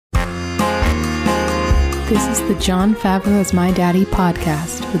This is the Jon Favreau is My Daddy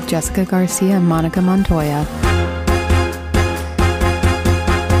podcast with Jessica Garcia and Monica Montoya.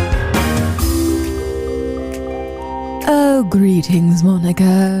 Oh, greetings,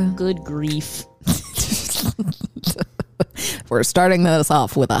 Monica. Good grief. We're starting this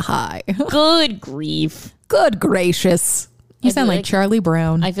off with a high. Good grief. Good gracious. You sound like Charlie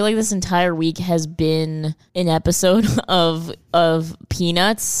Brown. I feel like this entire week has been an episode of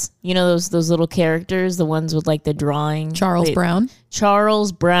Peanuts. You know those little characters, the ones with like the drawing. Charles Brown?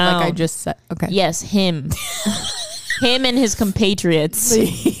 Charles Brown. Like I just said. Okay. Yes, him. Him and his compatriots.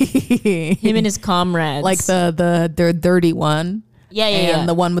 Him and his comrades. Like the dirty one. Yeah. And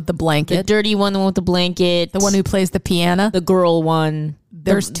the one with the blanket. The dirty one, the one with the blanket. The one who plays the piano. The girl one.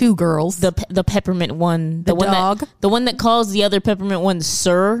 There's two girls. The peppermint one. The dog. The one that calls the other peppermint one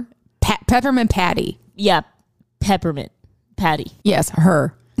Sir. Peppermint Patty. Yeah. Peppermint Patty. Yes,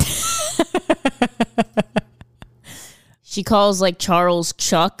 her. She calls like Charles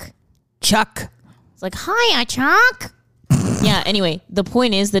Chuck. Chuck. It's like, hiya, Chuck. Yeah, anyway, the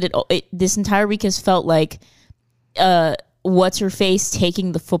point is that this entire week has felt like what's her face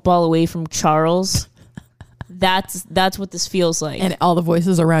taking the football away from Charles. That's what this feels like. And all the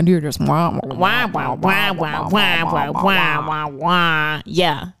voices around you are just wah, wah, wah, wah, wah, wah, wah, wah, wah.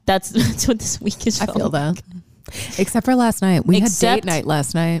 Yeah, that's what this week is. I feel that. Except for last night. We had date night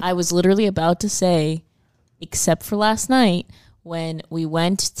last night. I was literally about to say, except for last night when we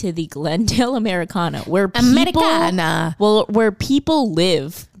went to the Glendale Americana, where people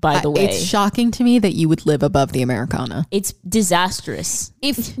live, by the way. It's shocking to me that you would live above the Americana. It's disastrous.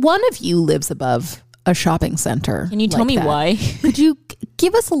 If one of you lives above a shopping center, can you tell me why? Could you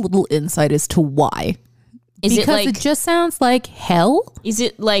give us a little insight as to why? Because it just sounds like hell. Is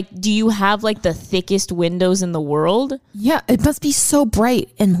it like, do you have like the thickest windows in the world? Yeah, it must be so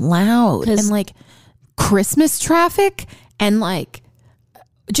bright and loud and like Christmas traffic and like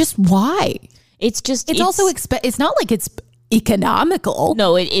just why? It's also it's not like it's economical.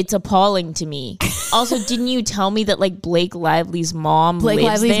 No, it's appalling to me. Also, didn't you tell me that like Blake Lively's mom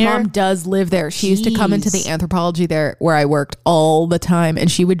lives there? Mom does live there. She used to come into the Anthropologie there where I worked all the time, and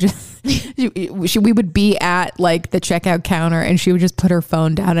she would just we would be at like the checkout counter and she would just put her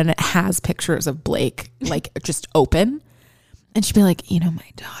phone down and it has pictures of Blake like just open, and she'd be like,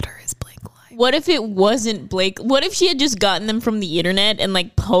 my daughter is Blake Lively. What if it wasn't Blake? What if she had just gotten them from the internet and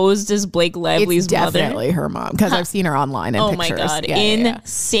like posed as Blake Lively's mother? It's definitely her mom, because I've seen her online in pictures. Oh my God. Yeah,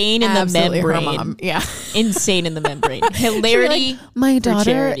 insane in absolutely the membrane. Her mom. Yeah. Insane in the membrane. Hilarity. Like, my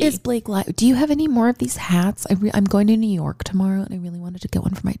daughter is Blake Lively. Do you have any more of these hats? I'm going to New York tomorrow and I really wanted to get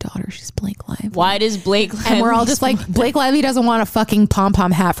one for my daughter. She's Blake Lively. Why does Blake Lively? And we're all just like, Blake Lively doesn't want a fucking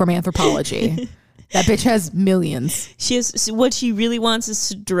pom-pom hat from Anthropologie. That bitch has millions. What she really wants is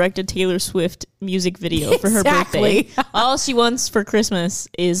to direct a Taylor Swift music video for her birthday. All she wants for Christmas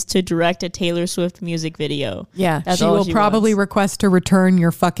is to direct a Taylor Swift music video. Yeah, she will probably request to return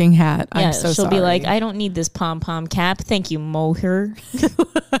your fucking hat. I'm so sorry. She'll be like, I don't need this pom-pom cap. Thank you, mohair.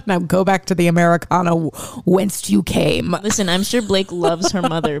 Now go back to the Americana whence you came. Listen, I'm sure Blake loves her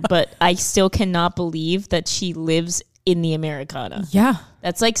mother, but I still cannot believe that she lives in the Americana. Yeah.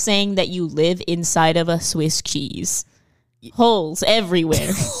 That's like saying that you live inside of a Swiss cheese. Holes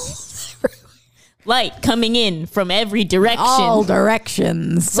everywhere. Light coming in from every direction. All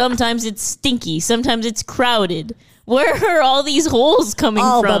directions. Sometimes it's stinky. Sometimes it's crowded. Where are all these holes coming from?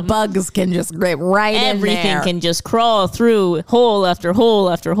 All the bugs can just get right in there. Everything can just crawl through hole after hole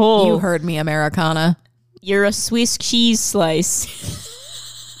after hole. You heard me, Americana. You're a Swiss cheese slice.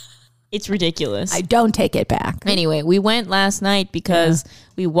 It's ridiculous. I don't take it back. Anyway, we went last night because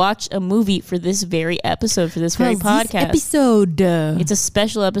we watched a movie for this very episode, for this very podcast. It's a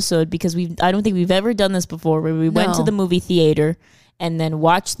special episode because I don't think we've ever done this before, where we went to the movie theater and then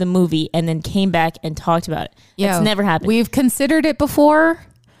watched the movie and then came back and talked about it. Yeah, it's never happened. We've considered it before,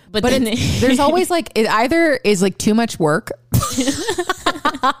 but then there's always like, it either is like too much work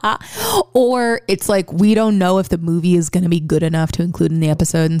or it's like we don't know if the movie is going to be good enough to include in the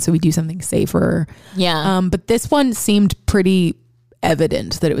episode, and so we do something safer. Yeah. But this one seemed pretty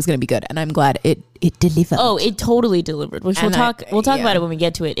evident that it was going to be good, and I'm glad it delivered. Oh, it totally delivered, which we'll talk about it when we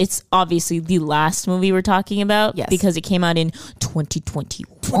get to it. It's obviously the last movie we're talking about, because it came out in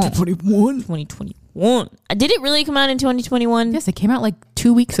 2021. Did it really come out in 2021? Yes, it came out like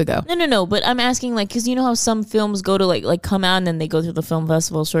 2 weeks ago. No, but I'm asking, like, because you know how some films go to like come out and then they go through the film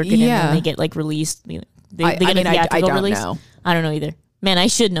festival circuit and then they get like released. They get a theatrical release. Know. I don't know either. Man, I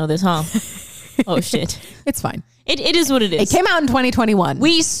should know this, huh? Oh, shit. It's fine. It is what it is. It came out in 2021.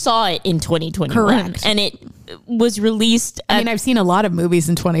 We saw it in 2021. Correct. And it was released. I've seen a lot of movies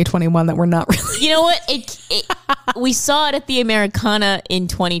in 2021 that were not released. You know what? We saw it at the Americana in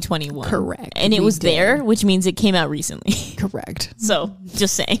 2021. Correct. And it was there, which means it came out recently. Correct. So,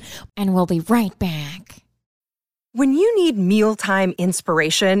 just saying. And we'll be right back. When you need mealtime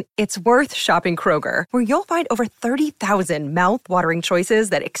inspiration, it's worth shopping Kroger, where you'll find over 30,000 mouth-watering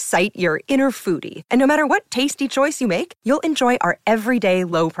choices that excite your inner foodie. And no matter what tasty choice you make, you'll enjoy our everyday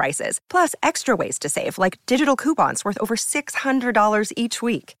low prices, plus extra ways to save, like digital coupons worth over $600 each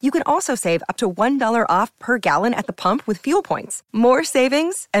week. You can also save up to $1 off per gallon at the pump with fuel points. More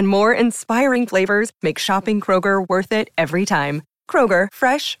savings and more inspiring flavors make shopping Kroger worth it every time. Kroger,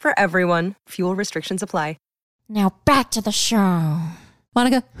 fresh for everyone. Fuel restrictions apply. Now back to the show.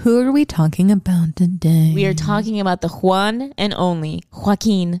 Monica, who are we talking about today? We are talking about the one and only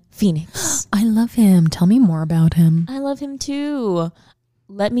Joaquin Phoenix. I love him. Tell me more about him. I love him too.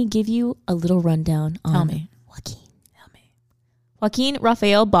 Let me give you a little rundown on Joaquin. Tell me. Joaquin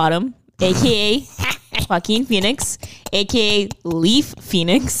Raphael Bottom, a.k.a. Joaquin Phoenix, a.k.a. Leaf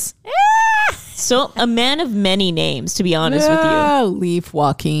Phoenix. So, a man of many names, to be honest with you. Leaf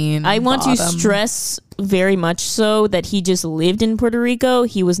Joaquin. I want to stress very much so that he just lived in Puerto Rico.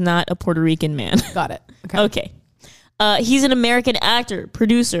 He was not a Puerto Rican man. Got it. Okay. He's an American actor,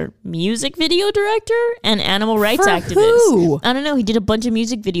 producer, music video director, and animal rights activist. Who? I don't know. He did a bunch of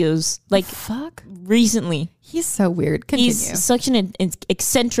music videos recently. He's so weird. Continue. He's such an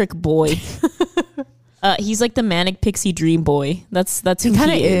eccentric boy. He's like the manic pixie dream boy. That's who he kind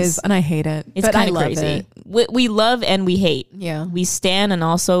of is, and I hate it. It's kind of crazy. We love and we hate. Yeah, we stan and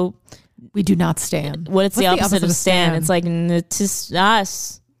also we do not stan. What's the opposite of stan? It's like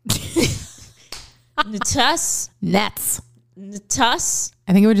us. Nets.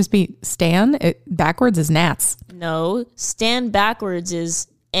 I think it would just be stan. Backwards is nats. No, stan backwards is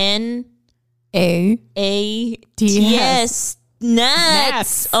N A T S.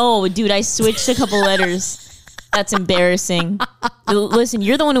 Nuts. Oh, dude, I switched a couple letters. That's embarrassing. Listen,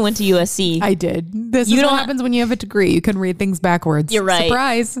 you're the one who went to USC. I did. This is what happens when you have a degree. You can read things backwards. You're right.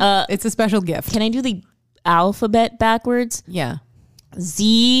 Surprise. It's a special gift. Can I do the alphabet backwards? Yeah.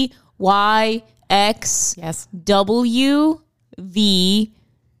 Z, Y, X, yes. W, V,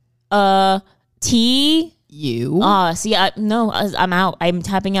 T, U. See, I'm out. I'm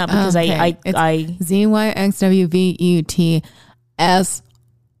tapping out because I Z, Y, X, W, V, U, T, S,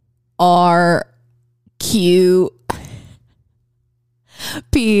 R, Q,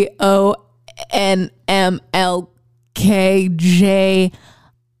 P, O, N, M, L, K, J,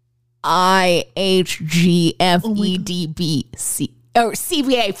 I, H, G, F, E, D, B, C. Oh,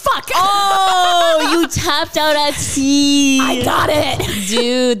 CBA. Fuck. Oh, you tapped out at C. I got it.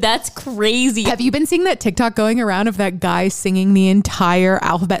 Dude, that's crazy. Have you been seeing that TikTok going around of that guy singing the entire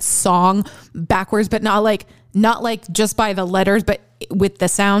alphabet song backwards, but not like just by the letters, but with the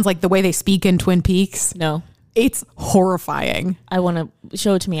sounds, like the way they speak in Twin Peaks? No. It's horrifying. I want to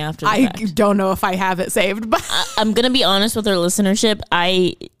show it to me after the I fact. don't know if I have it saved, but I'm going to be honest with our listenership.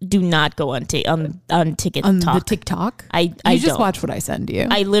 I do not go on TikTok. On the TikTok? I just don't. watch what I send you.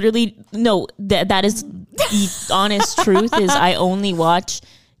 I literally, no, that is the honest truth is I only watch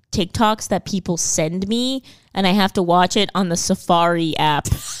TikToks that people send me, and I have to watch it on the Safari app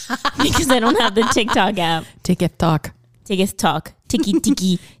because I don't have the TikTok app. TikTok. TikTok. Tiki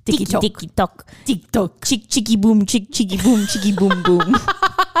tiki tiki Tiki-tok. tiki tok. TikTok. Chick chicky boom chick chicky boom chicky boom boom.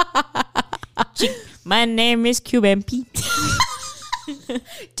 My name is Cuban Pete.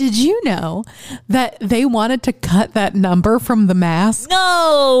 Did you know that they wanted to cut that number from The Mask?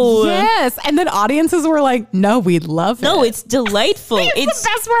 No. Yes. And then audiences were like, no, we love it. No, it's delightful. It's the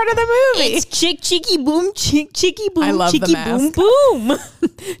best part of the movie. It's chick chicky boom chick chicky boom. I love chicky The Mask. boom boom.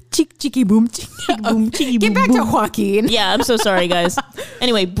 Chick chicky boom chicky boom chicky boom. Get back to Joaquin. Yeah, I'm so sorry, guys.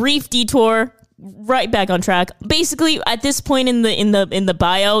 Anyway, brief detour. Right back on track. Basically, at this point in the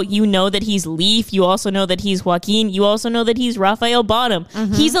bio, you know that he's Leaf. You also know that he's Joaquin. You also know that he's Raphael Bottom.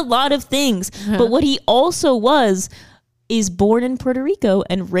 Mm-hmm. He's a lot of things. Mm-hmm. But what he also is born in Puerto Rico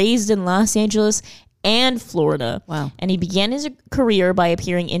and raised in Los Angeles and Florida. Wow. And he began his career by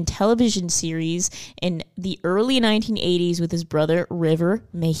appearing in television series in the early 1980s with his brother River.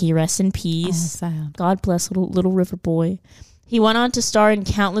 May he rest in peace. Oh, sad. God bless little River boy. He went on to star in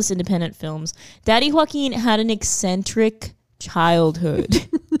countless independent films. Daddy Joaquin had an eccentric childhood.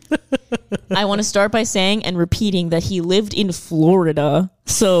 I want to start by saying and repeating that he lived in Florida.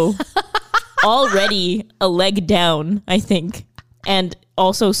 So already a leg down, I think. And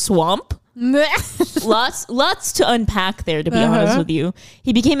also swamp. Lots to unpack there, to be honest with you.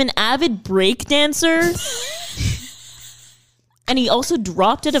 He became an avid break dancer. And he also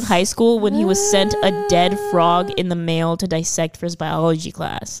dropped out of high school when he was sent a dead frog in the mail to dissect for his biology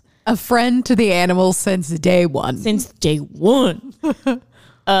class. A friend to the animals since day one.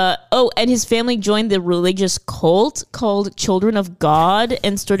 And his family joined the religious cult called Children of God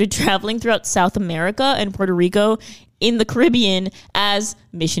and started traveling throughout South America and Puerto Rico in the Caribbean as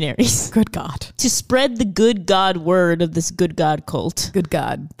missionaries. Good God. To spread the good God word of this good God cult. Good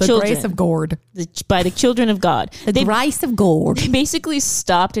God. The grace of God. By the children of God. The grace of God. They basically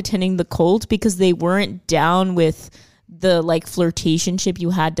stopped attending the cult because they weren't down with the like flirtationship you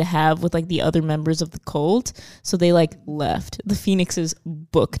had to have with like the other members of the cult. So they like left. The Phoenixes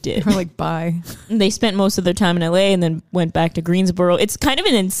booked it. They were like, bye. And they spent most of their time in LA and then went back to Greensboro. It's kind of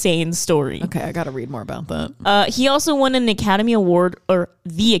an insane story. Okay, I gotta read more about that. He also won an Academy Award, or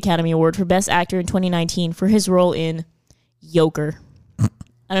the Academy Award for Best Actor in 2019 for his role in Joker. I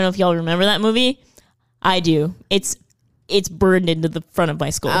don't know if y'all remember that movie. I do. It's burned into the front of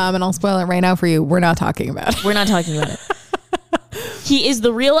my skull. And I'll spoil it right now for you. We're not talking about it. We're not talking about it. He is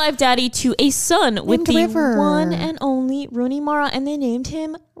the real life daddy to a son with the one and only Rooney Mara, and they named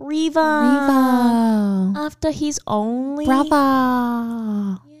him Riva. After his only.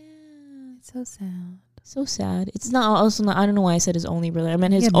 Brava. Yeah. It's so sad. So sad. It's not also not, I don't know why I said his only brother. I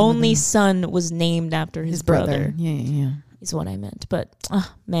meant his only son was named after his brother. Yeah. Is what I meant. But,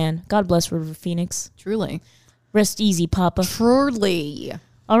 man, God bless River Phoenix. Truly. Rest easy, Papa. Truly.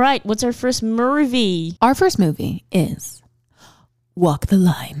 All right, what's our first movie? Our first movie is Walk the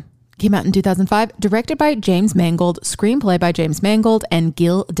Line. Came out in 2005, directed by James Mangold, screenplay by James Mangold and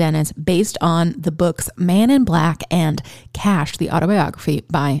Gil Dennis, based on the books Man in Black and Cash, the autobiography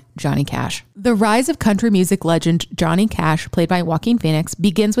by Johnny Cash. The rise of country music legend Johnny Cash, played by Joaquin Phoenix,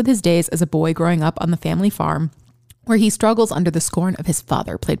 begins with his days as a boy growing up on the family farm, where he struggles under the scorn of his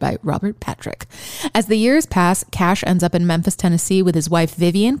father, played by Robert Patrick. As the years pass, Cash ends up in Memphis, Tennessee with his wife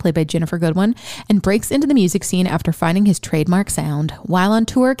Vivian, played by Ginnifer Goodwin, and breaks into the music scene after finding his trademark sound. While on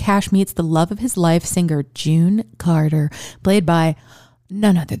tour, Cash meets the love of his life, singer June Carter, played by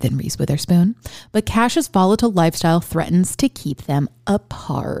none other than Reese Witherspoon. But Cash's volatile lifestyle threatens to keep them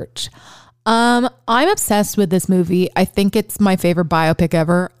apart. I'm obsessed with this movie. I think it's my favorite biopic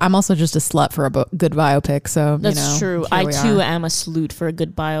ever. I'm also just a slut for a good biopic, so that's true. I too am a slut for a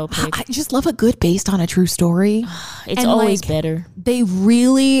good biopic. I just love a good based on a true story. It's always better.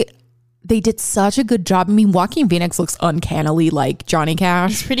 They did such a good job. I mean, Joaquin Phoenix looks uncannily like Johnny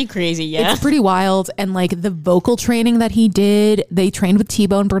Cash. It's pretty crazy, yeah. It's pretty wild. And like the vocal training that he did, they trained with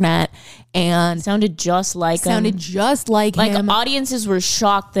T-Bone Burnett and sounded just like him. Like him. Audiences were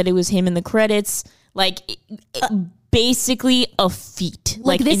shocked that it was him in the credits. Like basically a feat.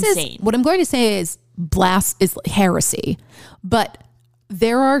 Like this insane. What I'm going to say is heresy. But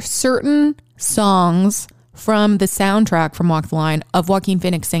there are certain songs from the soundtrack from Walk the Line of Joaquin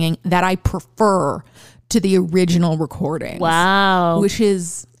Phoenix singing that I prefer to the original recording. Wow. Which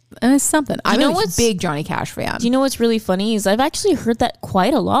is something. I'm a big Johnny Cash fan. Do you know what's really funny is I've actually heard that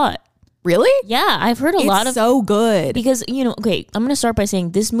quite a lot. Really? Yeah, I've heard a lot of... It's so good. Because, okay, I'm going to start by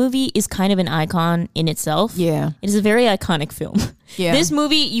saying this movie is kind of an icon in itself. Yeah. It is a very iconic film. Yeah. This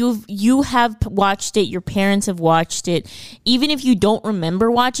movie, you have watched it, your parents have watched it. Even if you don't remember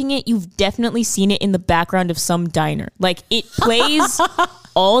watching it, you've definitely seen it in the background of some diner. Like, it plays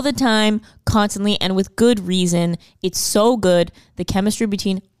all the time, constantly, and with good reason. It's so good. The chemistry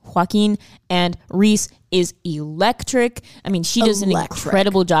between Joaquin and Reese is electric. I mean, she does an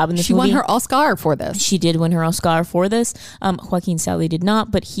incredible job in this movie. She won her Oscar for this. She did win her Oscar for this. Joaquin sadly did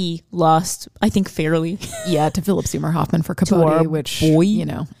not, but he lost, I think, fairly. Yeah, to Philip Seymour Hoffman for Capote, which,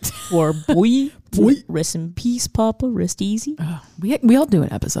 Poor boy. Rest in peace, Papa. Rest easy. We'll do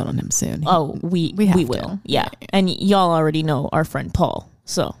an episode on him soon. Oh, we will. Yeah. And y'all already know our friend Paul.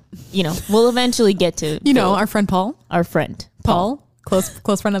 So, we'll eventually get to... our friend Paul? Our friend Paul.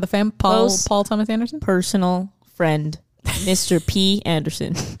 Close friend of the fam, Paul Thomas Anderson? Personal friend, Mr. P.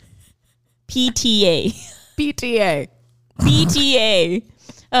 Anderson. PTA.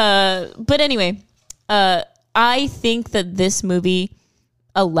 But anyway, I think that this movie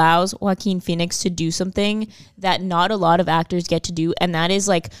allows Joaquin Phoenix to do something that not a lot of actors get to do, and that is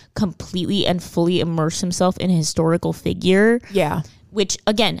like completely and fully immerse himself in a historical figure. Yeah. Which,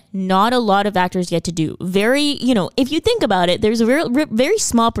 again, not a lot of actors get to do. Very, if you think about it, there's a very, very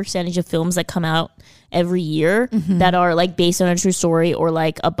small percentage of films that come out every year that are like based on a true story or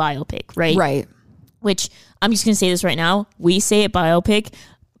like a biopic, right? Right. Which, I'm just going to say this right now. We say it biopic.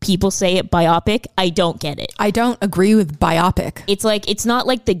 people say it, biopic. I don't get it. I don't agree with biopic. It's like, it's not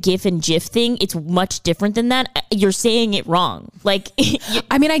like the GIF and GIF thing. It's much different than that. You're saying it wrong. Like,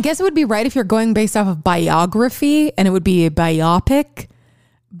 I mean, I guess it would be right if you're going based off of biography and it would be a biopic,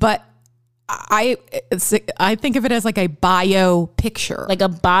 but I think of it as like a bio picture. Like a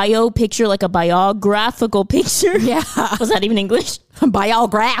bio picture, like a biographical picture. Yeah. Was that even English?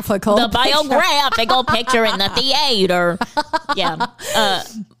 Biographical. The biographical picture in the theater. Yeah.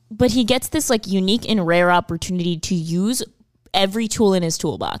 But he gets this like unique and rare opportunity to use every tool in his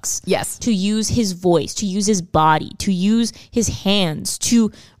toolbox. Yes. To use his voice, to use his body, to use his hands,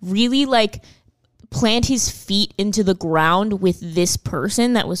 to really like plant his feet into the ground with this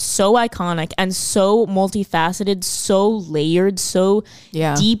person that was so iconic and so multifaceted, so layered, so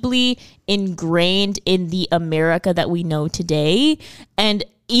deeply ingrained in the America that we know today. And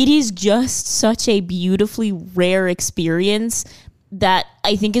it is just such a beautifully rare experience that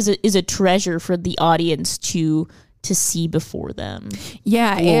I think is a treasure for the audience to see before them.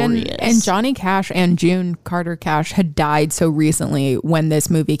 Yeah, and Johnny Cash and June Carter Cash had died so recently when this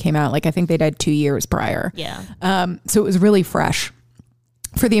movie came out. Like I think they died 2 years prior. Yeah. So it was really fresh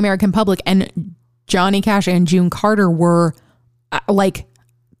for the American public. And Johnny Cash and June Carter were like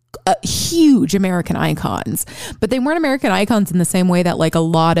huge American icons, but they weren't American icons in the same way that like a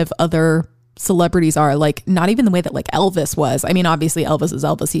lot of other celebrities are, like not even the way that like Elvis was. I mean, obviously Elvis is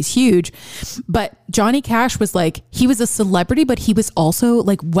Elvis, he's huge, but Johnny Cash was like, he was a celebrity, but he was also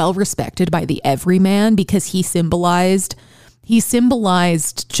like well respected by the everyman because he symbolized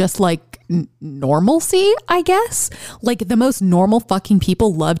just like normalcy, I guess. Like the most normal fucking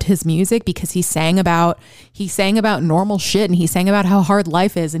people loved his music because he sang about normal shit, and he sang about how hard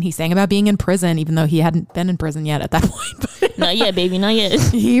life is, and he sang about being in prison, even though he hadn't been in prison yet at that point. Not yet, baby, not yet.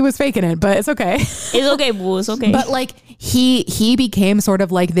 He was faking it, but it's okay. It's okay, boo. It's okay. But like he became sort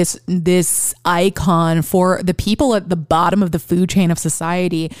of like this icon for the people at the bottom of the food chain of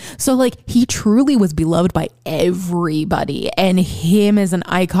society. So like he truly was beloved by everybody, and him as an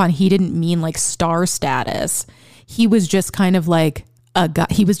icon, he didn't mean like star status. He was just kind of like a guy.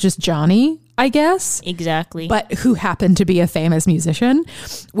 He was just Johnny, I guess. Exactly. But who happened to be a famous musician,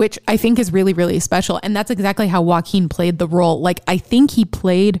 which I think is really, really special. And that's exactly how Joaquin played the role. Like, I think he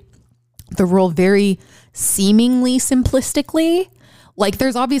played the role very seemingly simplistically. Like,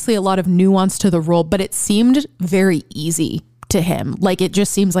 there's obviously a lot of nuance to the role, but it seemed very easy to him. Like, it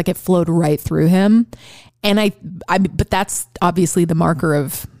just seems like it flowed right through him. And but that's obviously the marker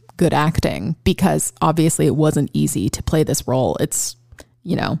of good acting, because obviously it wasn't easy to play this role. It's,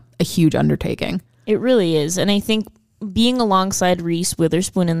 you know, a huge undertaking. It really is. And I think being alongside Reese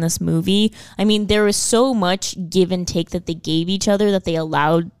Witherspoon in this movie, I mean, there was so much give and take that they gave each other, that they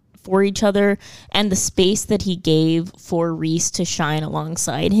allowed for each other, and the space that he gave for Reese to shine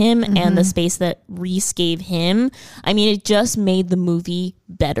alongside him, and the space that Reese gave him. I mean, it just made the movie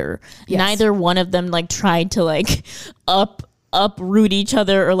better. Yes. Neither one of them like tried to like uproot each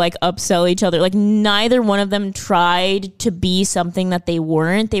other or like upsell each other. Like neither one of them tried to be something that they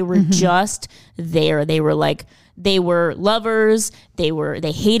weren't. They were just there. They were like, they were lovers. They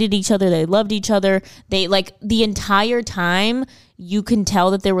hated each other. They loved each other. They like the entire time you can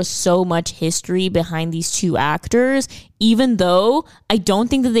tell that there was so much history behind these two actors, even though I don't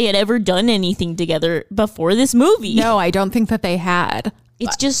think that they had ever done anything together before this movie. No, I don't think that they had.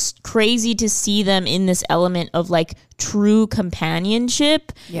 It's just crazy to see them in this element of like true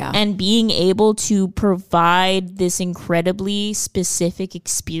companionship, and being able to provide this incredibly specific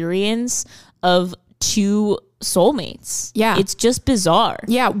experience of two soulmates. Yeah. It's just bizarre.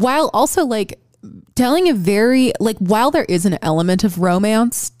 Yeah. While also like telling a very, like, while there is an element of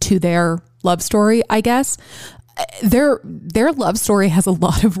romance to their love story, I guess, their love story has a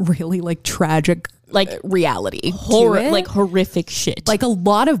lot of really like tragic, like reality, like horrific shit, like a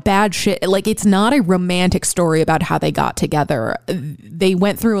lot of bad shit. Like it's not a romantic story about how they got together. They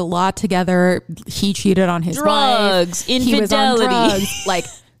went through a lot together. He cheated on his drugs, wife. Infidelity. He was on drugs. Like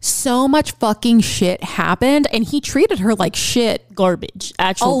so much fucking shit happened, and he treated her like shit, garbage,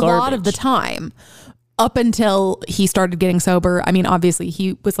 a lot of the time, up until he started getting sober. I mean, obviously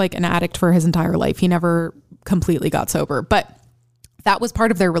he was like an addict for his entire life. He never completely got sober, but that was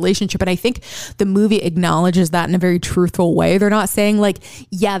part of their relationship. And I think the movie acknowledges that in a very truthful way. They're not saying like,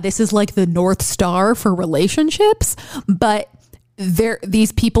 yeah, this is like the North Star for relationships, but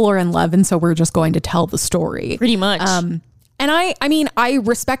these people are in love, and so we're just going to tell the story. Pretty much. And I mean, I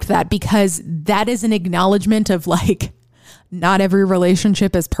respect that, because that is an acknowledgement of like, not every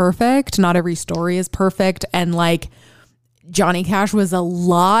relationship is perfect. Not every story is perfect. And like Johnny Cash was a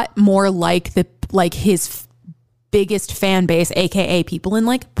lot more like his biggest fan base, aka people in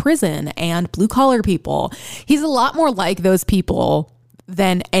like prison and blue collar people. He's a lot more like those people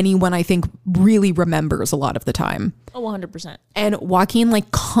than anyone I think really remembers a lot of the time. Oh, 100%. And Joaquin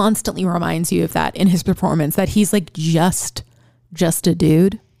like constantly reminds you of that in his performance, that he's like just a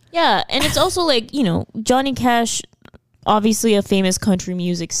dude. Yeah, and it's also like, you know, Johnny Cash, obviously a famous country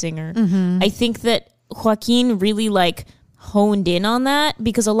music singer. I think that Joaquin really like honed in on that,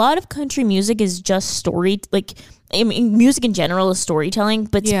 because a lot of country music is just story, like, I mean, music in general is storytelling,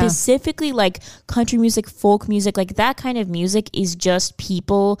 but specifically like country music, folk music, like that kind of music is just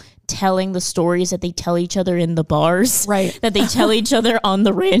people telling the stories that they tell each other in the bars, right? That they tell each other on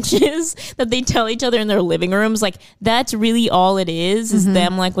the ranches, that they tell each other in their living rooms. Like that's really all it is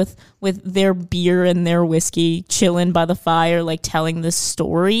them like with their beer and their whiskey chilling by the fire, like telling this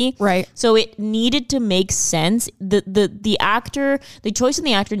story. Right. So it needed to make sense. The actor, the choice in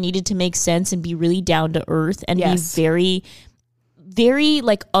the actor needed to make sense and be really down to earth and be very, very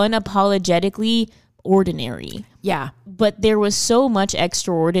like unapologetically ordinary. Yeah. But there was so much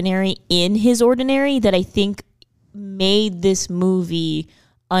extraordinary in his ordinary that I think made this movie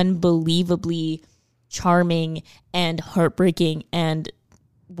unbelievably charming and heartbreaking and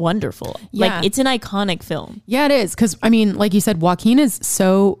wonderful. Yeah. Like it's an iconic film. Yeah, it is. Because I mean, like you said, Joaquin is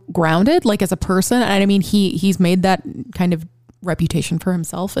so grounded, like as a person. And I mean, he's made that kind of reputation for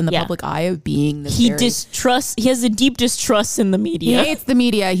himself in the public eye of being this he has a deep distrust in the media. He hates the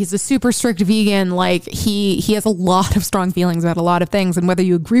media. He's a super strict vegan. Like he has a lot of strong feelings about a lot of things, and whether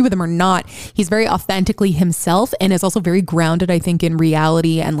you agree with him or not, he's very authentically himself and is also very grounded, I think, in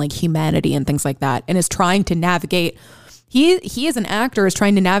reality and like humanity and things like that, and is trying to navigate. He as an actor is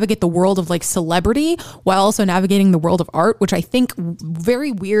trying to navigate the world of like celebrity while also navigating the world of art, which I think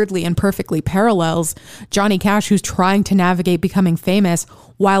very weirdly and perfectly parallels Johnny Cash, who's trying to navigate becoming famous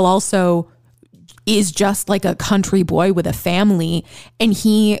while also is just like a country boy with a family. And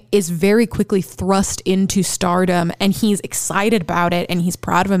he is very quickly thrust into stardom, and he's excited about it, and he's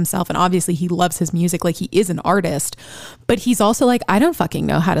proud of himself. And obviously he loves his music. Like he is an artist, but he's also like, I don't fucking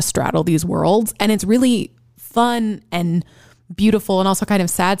know how to straddle these worlds. And it's really fun and beautiful and also kind of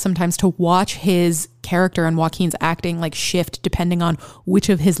sad sometimes to watch his character and Joaquin's acting like shift depending on which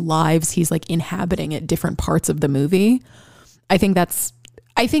of his lives he's like inhabiting at different parts of the movie. I think that's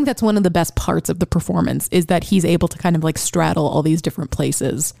one of the best parts of the performance, is that he's able to kind of like straddle all these different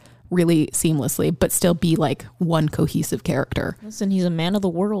places really seamlessly, but still be like one cohesive character. Listen, he's a man of the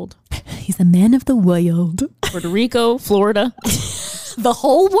world. He's a man of the world. Puerto Rico, Florida. The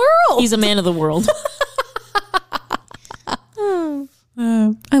whole world. He's a man of the world.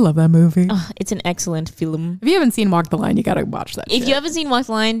 I love that movie. It's an excellent film. If you haven't seen Walk the Line, you gotta watch that. If you haven't seen Walk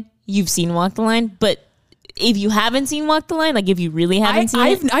the Line, you've seen Walk the Line. But if you haven't seen Walk the Line, like if you really haven't seen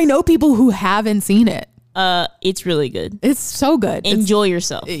it, I know people who haven't seen it. It's really good. It's so good. Enjoy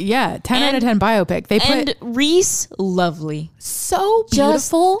yourself. Yeah, 10 out of 10 biopic. And Reese, lovely, so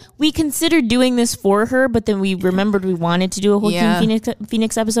beautiful. We considered doing this for her, but then we remembered we wanted to do a Joaquin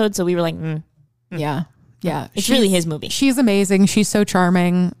Phoenix episode, so we were like, Yeah, it's really his movie. She's amazing. She's so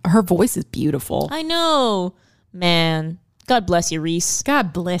charming. Her voice is beautiful. I know, man. God bless you, Reese.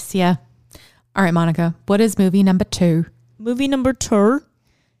 God bless you. All right, Monica, what is movie number 2? Movie number 2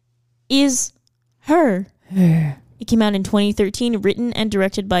 is Her. It came out in 2013, written and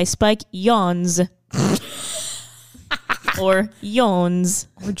directed by Spike Jonze. Or Jones.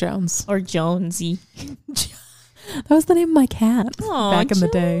 Or Jones. Or Jonesy. That was the name of my cat back in the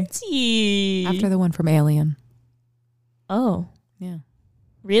day. After the one from Alien. Oh. Yeah.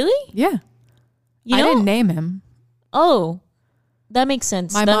 Really? Yeah. I didn't name him. Oh. That makes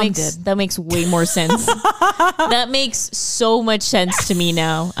sense. My mom did. That makes way more sense. That makes so much sense to me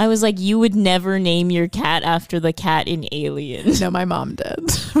now. I was like, you would never name your cat after the cat in Alien. No, my mom did.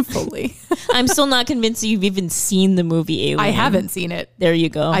 Fully. I'm still not convinced that you've even seen the movie Alien. I haven't seen it. There you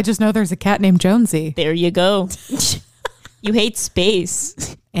go. I just know there's a cat named Jonesy. There you go. You hate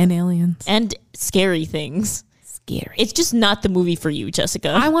space. And aliens. And scary things. Scary. It's just not the movie for you, Jessica.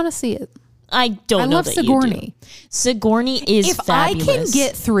 I want to see it. I don't know love that Sigourney. You do. Sigourney is fabulous. If I can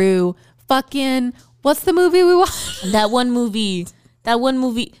get through fucking, what's the movie we watched? That one movie. Why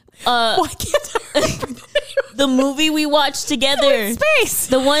can't I remember the movie we watched together? Space.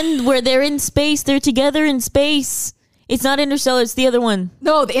 The one where they're in space. They're together in space. It's not Interstellar. It's the other one.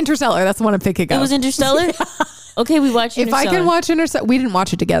 No, the Interstellar. That's the one I'm picking up. It was Interstellar? Yeah. Okay, we watched Interstellar. If I can watch Interstellar. We didn't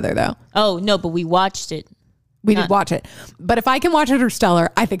watch it together, though. Oh, no, but we watched it. We did watch it. But if I can watch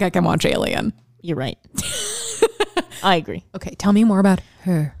Interstellar, I think I can watch Alien. You're right. I agree. Okay, tell me more about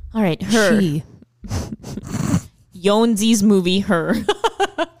Her. All right, Her. Jonesy's movie, Her.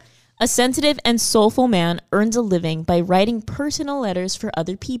 A sensitive and soulful man earns a living by writing personal letters for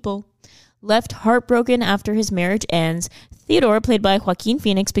other people. Left heartbroken after his marriage ends, Theodore, played by Joaquin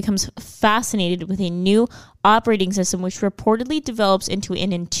Phoenix, becomes fascinated with a new operating system which reportedly develops into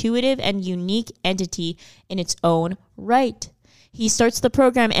an intuitive and unique entity in its own right. He starts the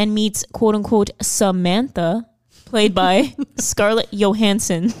program and meets, quote-unquote, Samantha, played by Scarlett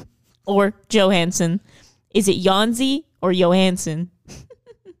Johansson, or Johansson. Is it Jonsi or Johansson?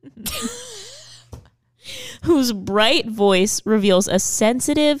 Whose bright voice reveals a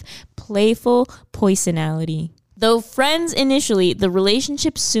sensitive, playful personality. Though friends initially, the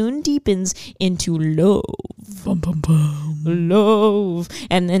relationship soon deepens into love. Bum, bum, bum. Love.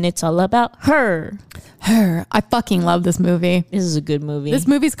 And then it's all about her. Her. I fucking love this movie. This is a good movie. This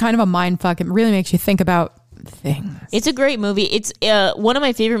movie's kind of a mind fuck. It really makes you think about things. It's a great movie. It's one of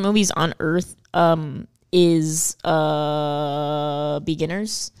my favorite movies on earth is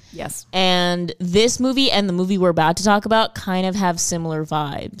Beginners. Yes. And this movie and the movie we're about to talk about kind of have similar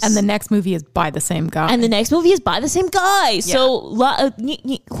vibes. And the next movie is by the same guy. Yeah. So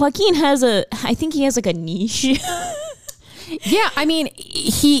Joaquin has I think he has like a niche. Yeah, I mean,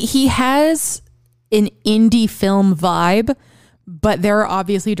 he has an indie film vibe, but there are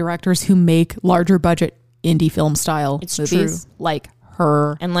obviously directors who make larger budget indie film style movies. True. Like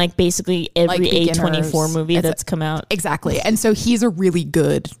Her. And like basically every A24 movie that's come out. Exactly. And so he's a really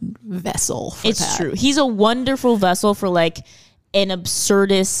good vessel for that. True. He's a wonderful vessel for like an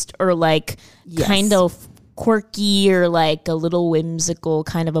absurdist or like kind of quirky or like a little whimsical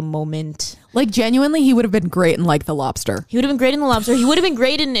kind of a moment. Like genuinely, he would have been great in like The Lobster. He would have been great in The Lobster. He would have been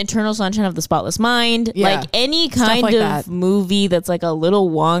great in Eternal Sunshine of the Spotless Mind. Yeah. Like any kind like of that. Movie that's like a little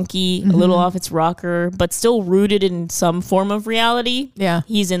wonky, a little off its rocker, but still rooted in some form of reality. Yeah.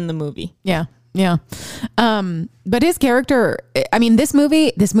 He's in the movie. Yeah. Yeah. But his character, I mean, this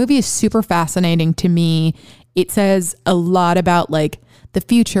movie is super fascinating to me. It says a lot about like the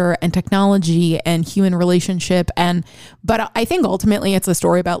future and technology and human relationship. But I think ultimately it's a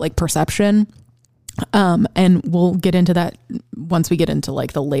story about like perception. And we'll get into that once we get into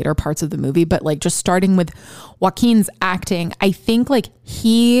like the later parts of the movie. But like just starting with Joaquin's acting, I think like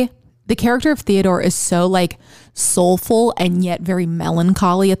the character of Theodore is so like soulful and yet very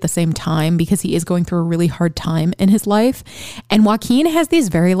melancholy at the same time because he is going through a really hard time in his life. And Joaquin has these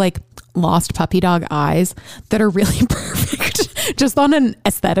very like lost puppy dog eyes that are really perfect just on an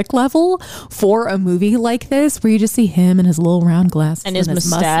aesthetic level for a movie like this where you just see him and his little round glasses and his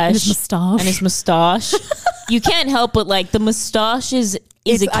mustache. You can't help but like the mustache is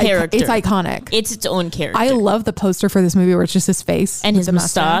a character. It's iconic. It's its own character. I love the poster for this movie where it's just his face and his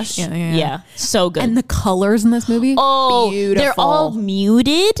mustache. Yeah, so good. And the colors in this movie, beautiful. They're all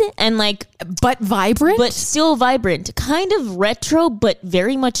muted and like, but vibrant, but still vibrant. Kind of retro, but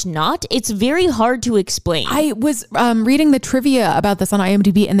very much not. It's very hard to explain. I was reading the trivia about this on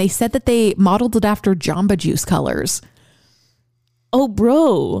IMDb, and they said that they modeled it after Jamba Juice colors. Oh,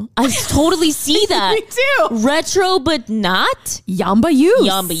 bro. I totally see that. Me too. Retro, but not. Yamba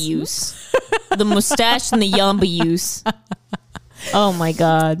use. The mustache and the Yamba use. Oh, my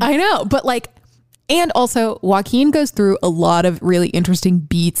God. I know. But like, and also Joaquin goes through a lot of really interesting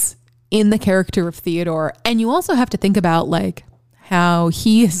beats in the character of Theodore. And you also have to think about like how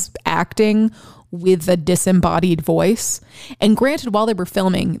he is acting with a disembodied voice. And granted, while they were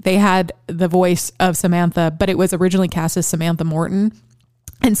filming, they had the voice of Samantha, but it was originally cast as Samantha Morton.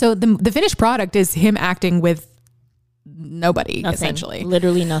 And so the finished product is him acting with nobody, essentially.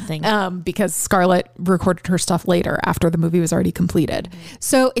 Literally nothing. Because Scarlett recorded her stuff later after the movie was already completed.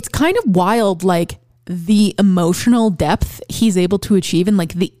 So it's kind of wild, like the emotional depth he's able to achieve and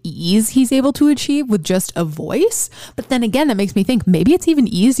like the ease he's able to achieve with just a voice. But then again, that makes me think maybe it's even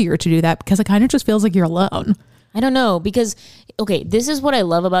easier to do that because it kind of just feels like you're alone. I don't know, because, okay, this is what I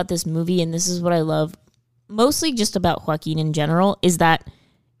love about this movie, and this is what I love mostly just about Joaquin in general, is that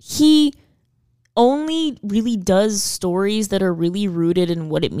he only really does stories that are really rooted in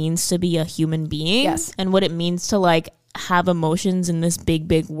what it means to be a human being. Yes. And what it means to like have emotions in this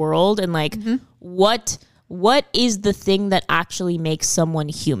big world, and like what is the thing that actually makes someone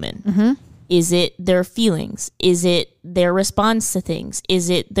human? Is it their feelings? Is it their response to things? Is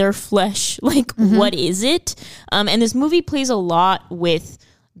it their flesh? Like what is it? And this movie plays a lot with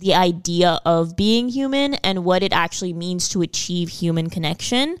the idea of being human and what it actually means to achieve human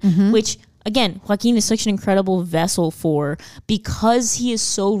connection, which again, Joaquin is such an incredible vessel for, because he is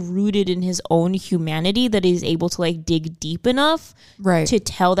so rooted in his own humanity that he's able to like dig deep enough to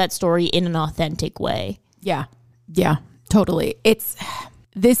tell that story in an authentic way. Yeah. Yeah, totally. It's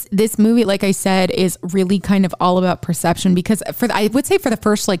this movie, like I said, is really kind of all about perception, because I would say for the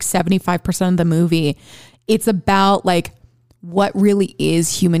first like 75% of the movie, it's about like what really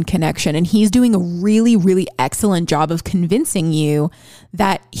is human connection. And he's doing a really, really excellent job of convincing you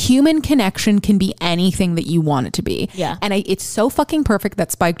that human connection can be anything that you want it to be. Yeah. And it's so fucking perfect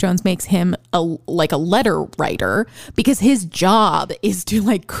that Spike Jonze makes him a letter writer, because his job is to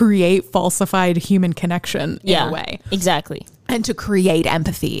like create falsified human connection in a way. Exactly. And to create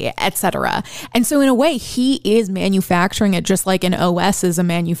empathy, etc. And so in a way, he is manufacturing it just like an OS is a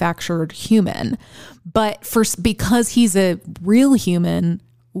manufactured human. But because he's a real human,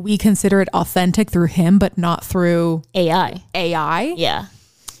 we consider it authentic through him, but not through AI. Yeah.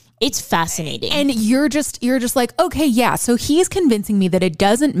 It's fascinating. And you're just like, okay, yeah. So he's convincing me that it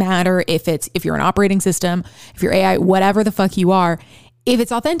doesn't matter if you're an operating system, if you're AI, whatever the fuck you are. If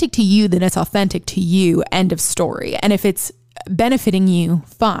it's authentic to you, then it's authentic to you. End of story. And if it's benefiting you,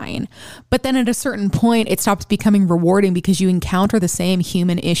 fine. But then at a certain point, it stops becoming rewarding, because you encounter the same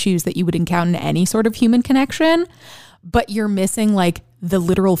human issues that you would encounter in any sort of human connection, but you're missing like the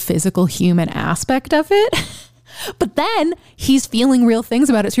literal physical human aspect of it. But then he's feeling real things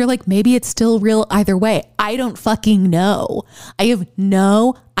about it. So you're like, maybe it's still real either way. I don't fucking know. I have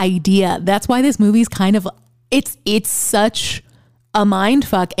no idea. That's why this movie's kind of, it's such a mind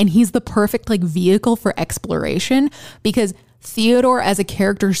fuck. And he's the perfect like vehicle for exploration, because Theodore as a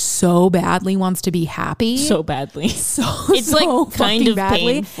character so badly wants to be happy. So badly. It's so like kind of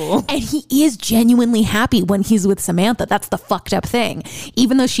badly. Painful. And he is genuinely happy when he's with Samantha. That's the fucked up thing.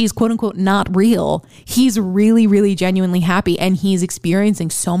 Even though she's quote unquote not real, he's really, really genuinely happy. And he's experiencing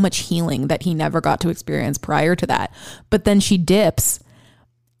so much healing that he never got to experience prior to that. But then she dips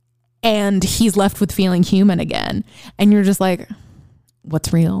and he's left with feeling human again. And you're just like,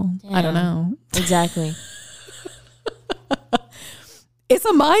 what's real? Yeah, I don't know. Exactly. It's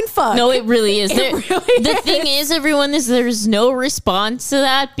a mind fuck. No, it really is. The thing is, everyone, is there's no response to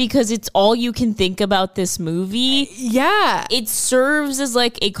that, because it's all you can think about this movie. Yeah. It serves as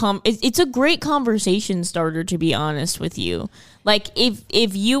like it's a great conversation starter, to be honest with you. Like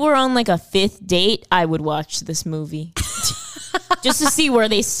if you were on like a 5th date, I would watch this movie. Just to see where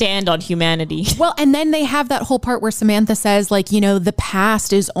they stand on humanity. Well, and then they have that whole part where Samantha says, like, you know, the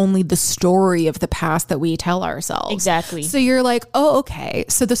past is only the story of the past that we tell ourselves. Exactly. So you're like, oh, okay.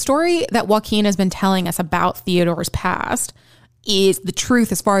 So the story that Joaquin has been telling us about Theodore's past is the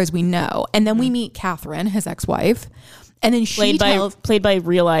truth as far as we know. And then we meet Catherine, his ex-wife. And then she played by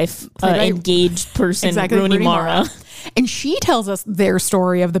real life engaged person, exactly, Rooney Mara. And she tells us their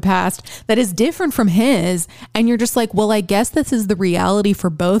story of the past that is different from his. And you're just like, well, I guess this is the reality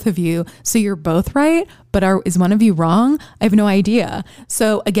for both of you. So you're both right. But is one of you wrong? I have no idea.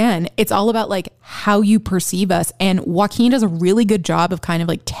 So again, it's all about like how you perceive us. And Joaquin does a really good job of kind of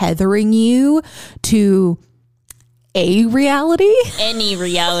like tethering you to a reality, any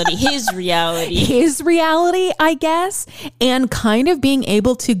reality, his reality, I guess. And kind of being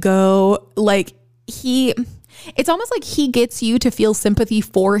able to go like it's almost like he gets you to feel sympathy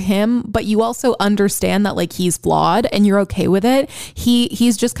for him, but you also understand that like he's flawed and you're okay with it.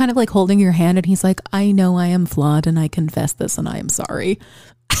 He's just kind of like holding your hand and he's like, I know I am flawed and I confess this and I am sorry.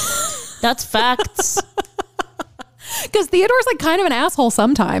 That's facts. Because Theodore's like kind of an asshole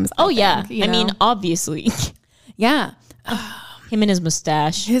sometimes. I mean, obviously. Yeah. Him and his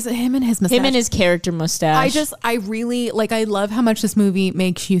mustache. Him and his mustache. Him and his character mustache. I really, like, I love how much this movie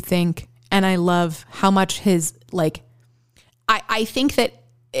makes you think. And I love how much his, like, I think that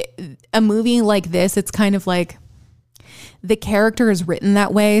a movie like this, it's kind of like the character is written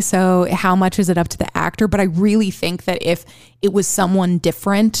that way. So how much is it up to the actor? But I really think that if it was someone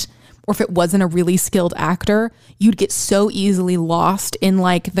different, or if it wasn't a really skilled actor, you'd get so easily lost in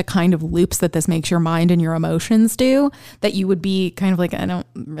like the kind of loops that this makes your mind and your emotions do, that you would be kind of like, I don't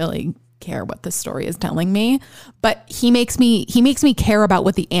really care what this story is telling me. But he makes me care about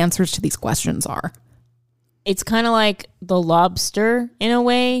what the answers to these questions are. It's kind of like The Lobster in a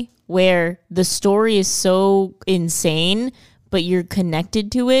way, where the story is so insane, but you're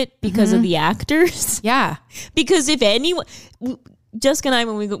connected to it because of the actors. Yeah. Because if anyone... Jessica and I,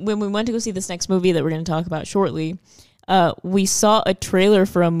 when we went to go see this next movie that we're going to talk about shortly, we saw a trailer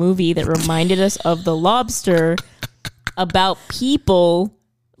for a movie that reminded us of The Lobster, about people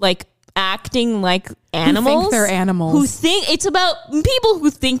like acting like animals. Who think they're animals. It's about people who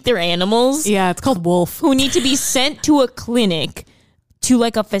think they're animals. Yeah, it's called Wolf. Who need to be sent to a clinic, to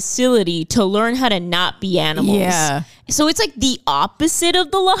like a facility, to learn how to not be animals. Yeah. So it's like the opposite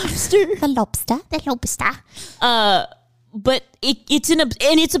of The Lobster. The lobster. But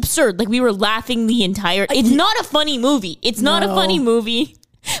it's absurd. Like, we were laughing the entire... It's not a funny movie. It's not a funny movie.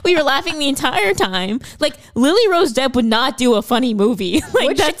 We were laughing the entire time. Like, Lily Rose Depp would not do a funny movie.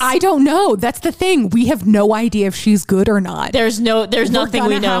 Like, I don't know. That's the thing. We have no idea if she's good or not. There's nothing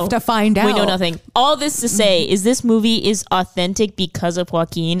we know. Have to find out. We know nothing. All this to say is this movie is authentic because of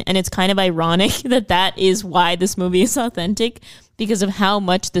Joaquin, and it's kind of ironic that is why this movie is authentic, because of how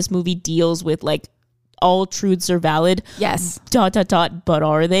much this movie deals with like all truths are valid. Yes. ... But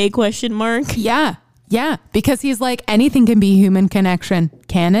are they ? Yeah. Yeah. Because he's like, anything can be human connection.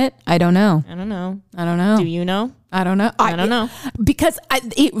 Can it? I don't know. I don't know. Do you know? I don't know. I don't know. Because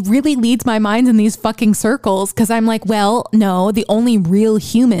it really leads my mind in these fucking circles, because I'm like, well, no, the only real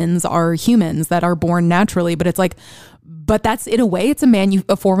humans are humans that are born naturally. But it's like, but that's, in a way, it's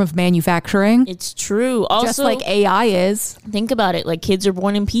a form of manufacturing. It's true. Also, just like AI is. Think about it. Like, kids are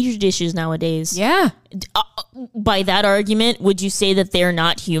born in petri dishes nowadays. Yeah. By that argument, would you say that they're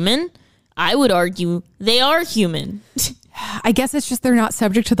not human? I would argue they are human. I guess it's just they're not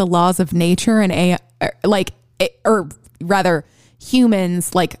subject to the laws of nature and AI, or rather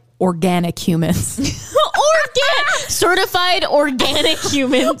humans, like organic humans. Certified organic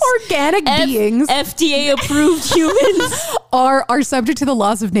humans. Organic beings. FDA approved humans are subject to the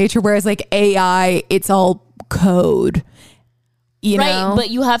laws of nature, whereas like AI, it's all code. You know?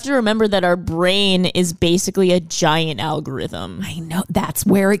 But you have to remember that our brain is basically a giant algorithm. I know. That's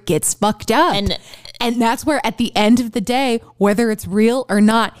where it gets fucked up. And that's where, at the end of the day, whether it's real or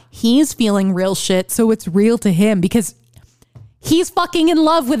not, he's feeling real shit, so it's real to him, because he's fucking in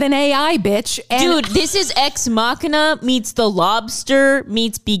love with an AI, bitch. And dude, this is Ex Machina meets The Lobster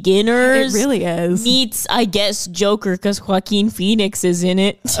meets Beginners. It really is. Meets, I guess, Joker, because Joaquin Phoenix is in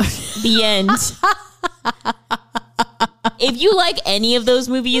it. The end. If you like any of those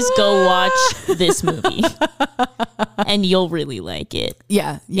movies, go watch this movie, and you'll really like it.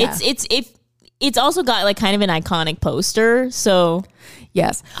 Yeah. It's also got like kind of an iconic poster. So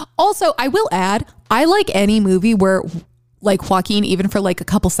yes. Also, I will add, I like any movie where like Joaquin, even for like a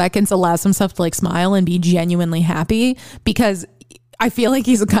couple seconds, allows himself to like smile and be genuinely happy, because I feel like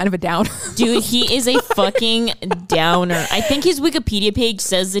he's a kind of a downer. Dude, he is a fucking downer. I think his Wikipedia page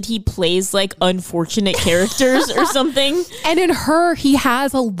says that he plays like unfortunate characters or something. And in Her, he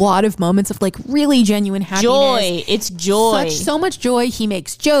has a lot of moments of like really genuine happiness. Joy. It's joy. So much joy. He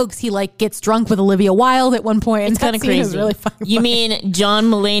makes jokes. He like gets drunk with Olivia Wilde at one point. It's kind of crazy. Really funny. You mean John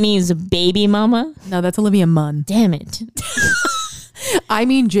Mulaney's baby mama? No, that's Olivia Munn. Damn it. I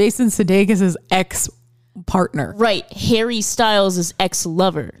mean Jason Sudeikis' ex-partner. Right. Harry Styles'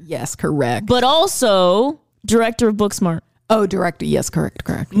 ex-lover. Yes, correct. But also director of Booksmart. Oh, director. Yes, correct.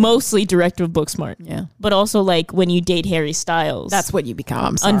 Mostly director of Booksmart. Yeah. But also like when you date Harry Styles. That's what you become.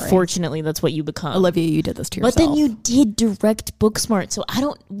 I'm sorry. Unfortunately, that's what you become. Olivia, you did this to yourself. But then you did direct Booksmart. So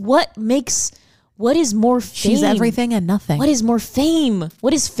what is more fame? She's everything and nothing. What is more fame?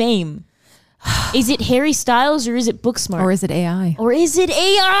 What is fame? Is it Harry Styles or is it Booksmart? Or is it AI?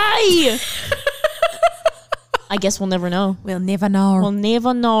 I guess we'll never know. We'll never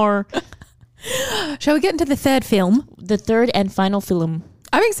know. Shall we get into the third film? The third and final film.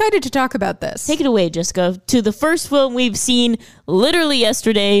 I'm excited to talk about this. Take it away, Jessica, to the first film we've seen literally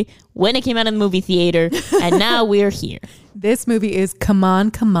yesterday when it came out in the movie theater, and now we're here. This movie is Come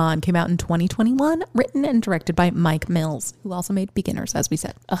On, Come On. Came out in 2021, written and directed by Mike Mills, who also made Beginners, as we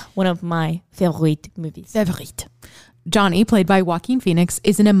said. One of my favorite movies. Johnny, played by Joaquin Phoenix,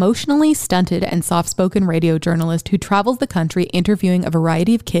 is an emotionally stunted and soft-spoken radio journalist who travels the country interviewing a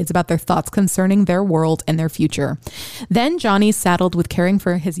variety of kids about their thoughts concerning their world and their future. Then Johnny's saddled with caring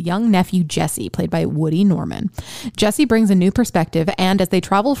for his young nephew, Jesse, played by Woody Norman. Jesse brings a new perspective and, as they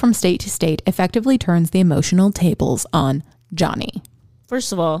travel from state to state, effectively turns the emotional tables on Johnny.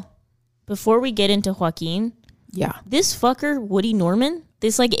 First of all, before we get into Joaquin, this fucker, Woody Norman,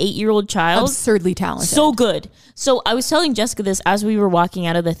 this like 8-year-old child, absurdly talented, so good. So I was telling Jessica this as we were walking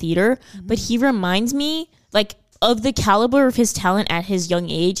out of the theater, but he reminds me like of the caliber of his talent at his young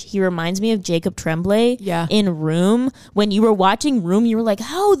age. He reminds me of Jacob Tremblay in Room. When you were watching Room, you were like,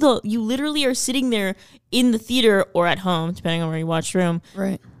 you literally are sitting there in the theater or at home, depending on where you watched Room.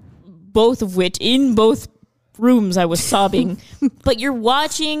 Right. Both of which, in both rooms, I was sobbing. But you're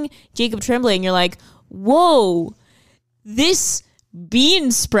watching Jacob Tremblay and you're like, whoa, this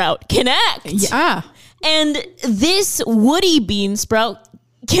bean sprout can act. Yeah. And this Woody bean sprout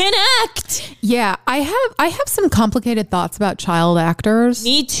can act. Yeah, I have some complicated thoughts about child actors.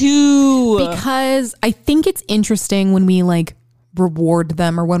 Me too. Because I think it's interesting when we like reward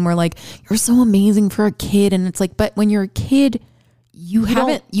them, or when we're like, you're so amazing for a kid, and it's like, but when you're a kid, you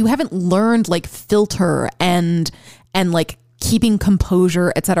haven't learned like filter and like keeping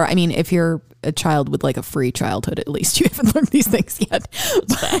composure, etc. I mean, if you're a child with like a free childhood. At least you haven't learned these things yet.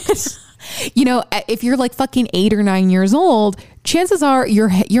 But, you know, if you're like fucking 8 or 9 years old, chances are your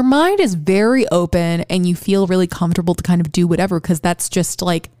mind is very open and you feel really comfortable to kind of do whatever, because that's just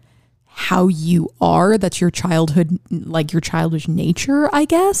like how you are. That's your childhood, like your childish nature, I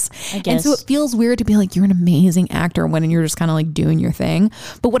guess. And so it feels weird to be like, you're an amazing actor when you're just kind of like doing your thing.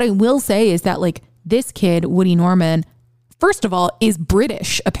 But what I will say is that like this kid, Woody Norman, first of all, is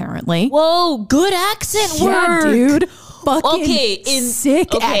British, apparently. Whoa, good accent work. Yeah, dude. Fucking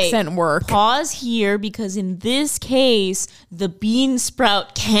sick accent work. Pause here, because in this case, the bean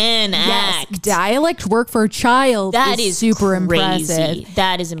sprout can act. Dialect work for a child is super crazy. impressive.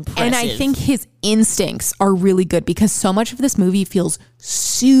 That is impressive. And I think his instincts are really good, because so much of this movie feels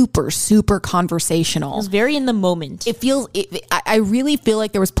super, super conversational. It's very in the moment. I really feel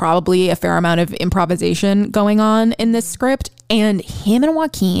like there was probably a fair amount of improvisation going on in this script, and him and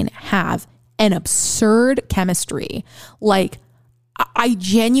Joaquin have an absurd chemistry. Like, I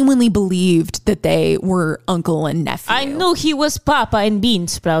genuinely believed that they were uncle and nephew. I knew he was Papa and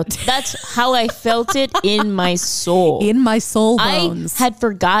Beansprout. That's how I felt it in my soul. In my soul bones. I had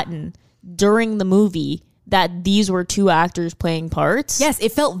forgotten during the movie that these were two actors playing parts. Yes,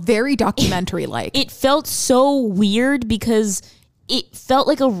 it felt very documentary-like. It felt so weird because it felt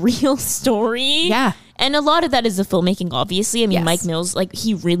like a real story. Yeah. And a lot of that is the filmmaking, obviously. I mean, Mike Mills, like,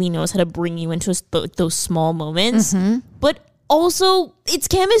 he really knows how to bring you into those small moments. Mm-hmm. But also, it's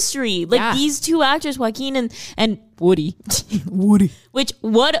chemistry. Like, these two actors, Joaquin and Woody. Woody. Which,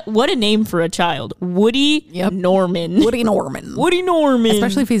 what a name for a child. Woody Norman. Woody Norman. Woody Norman.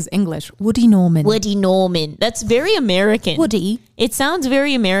 Especially if he's English. Woody Norman. Woody Norman. That's very American. Woody. It sounds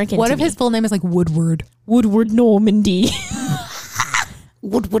very American What if his full name is like Woodward? Woodward Normandy.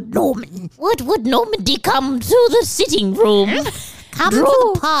 Woodward Norman. Woodward Normandy, come to the sitting room. Come to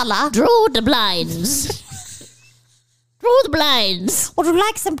the parlor. Draw the blinds. Draw the blinds. Would you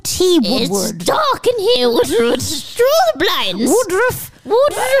like some tea, Woodward? It's dark in here, Woodward. Draw the blinds.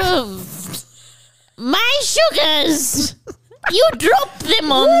 Woodruff. My sugars. You dropped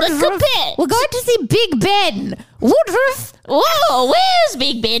them on the carpet. We're going to see Big Ben. Woodruff. Whoa, where's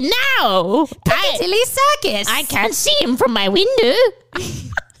Big Ben now? Piccadilly Circus. I can't see him from my window.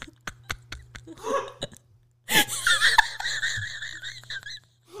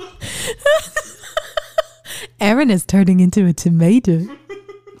 Aaron is turning into a tomato.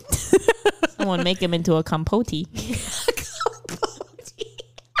 Someone make him into a compote.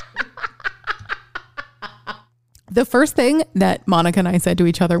 The first thing that Monica and I said to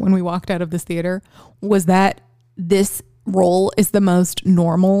each other when we walked out of this theater was that this role is the most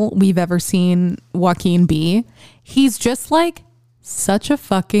normal we've ever seen Joaquin be. He's just like such a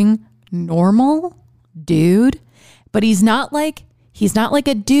fucking normal dude, but he's not like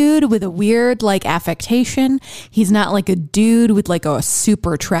a dude with a weird like affectation. He's not like a dude with like a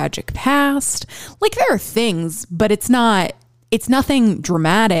super tragic past. Like, there are things, but it's nothing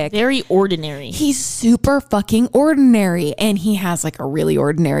dramatic. Very ordinary. He's super fucking ordinary, and he has like a really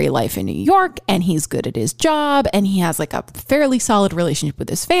ordinary life in New York, and he's good at his job, and he has like a fairly solid relationship with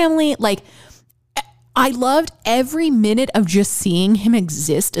his family. Like, I loved every minute of just seeing him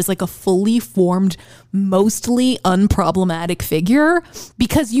exist as like a fully formed, mostly unproblematic figure,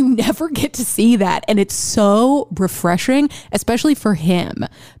 because you never get to see that. And it's so refreshing, especially for him,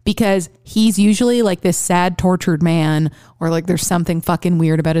 because he's usually like this sad, tortured man, or like there's something fucking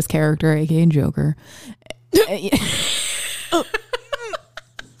weird about his character, aka Joker.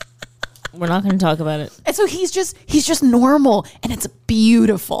 We're not going to talk about it. And so he's just normal, and it's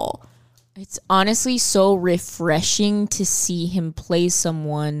beautiful. It's honestly so refreshing to see him play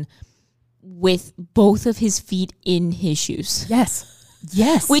someone with both of his feet in his shoes.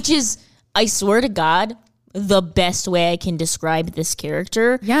 Yes. Which is, I swear to God, the best way I can describe this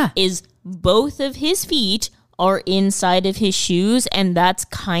character. Yeah. Is both of his feet are inside of his shoes, and that's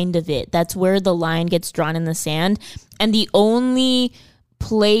kind of it. That's where the line gets drawn in the sand. And the only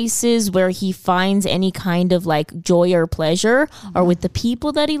places where he finds any kind of like joy or pleasure are with the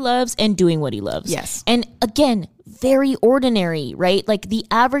people that he loves and doing what he loves. Yes. And again, very ordinary, right? Like, the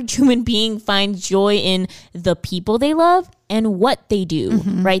average human being finds joy in the people they love and what they do,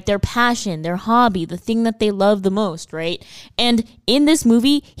 right? Their passion, their hobby, the thing that they love the most, right? And in this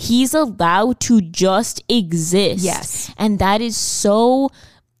movie, he's allowed to just exist. Yes. And that is so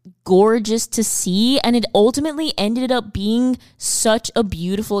gorgeous to see, and it ultimately ended up being such a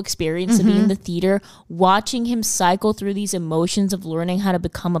beautiful experience to be in the theater, watching him cycle through these emotions of learning how to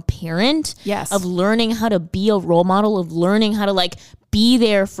become a parent, of learning how to be a role model, of learning how to like be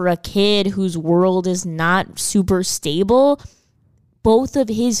there for a kid whose world is not super stable, both of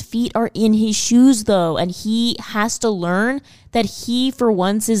his feet are in his shoes, though, and he has to learn that he, for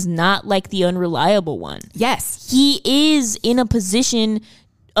once, is not like the unreliable one. Yes. He is in a position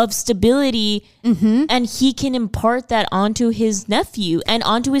of stability, and he can impart that onto his nephew and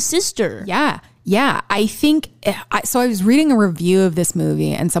onto his sister. Yeah. Yeah. I think, so I was reading a review of this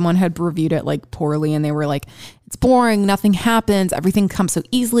movie, and someone had reviewed it like poorly, and they were like, it's boring, nothing happens, everything comes so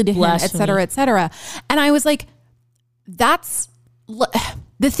easily to him, et cetera, et cetera. And I was like,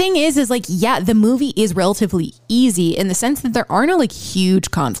 the thing is like, yeah, the movie is relatively easy in the sense that there are no like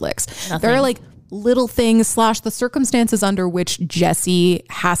huge conflicts. There are like little things / the circumstances under which Jesse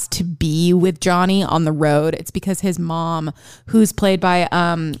has to be with Johnny on the road. It's because his mom, who's played by,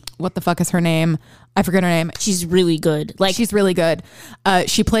 what the fuck is her name? I forget her name. She's really good. Like, she's really good.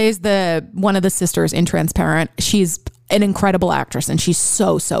 She plays one of the sisters in Transparent. She's an incredible actress, and she's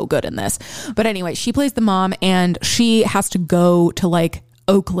so good in this. But anyway, she plays the mom, and she has to go to like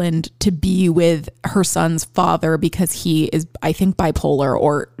Oakland to be with her son's father because he is, I think, bipolar,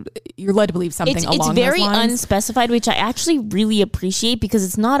 or you're led to believe something along those lines. It's very unspecified, which I actually really appreciate because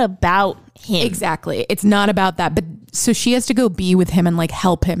it's not about him. Exactly. It's not about that. But so she has to go be with him and like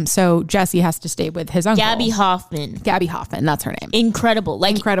help him. So Jesse has to stay with his uncle. Gabby Hoffman. That's her name. Incredible.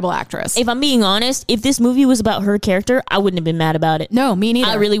 Like, incredible actress. If I'm being honest, if this movie was about her character, I wouldn't have been mad about it. No, me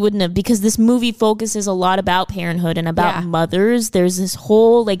neither. I really wouldn't have, because this movie focuses a lot about parenthood and about mothers. There's this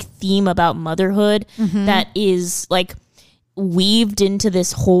whole like theme about motherhood that is like weaved into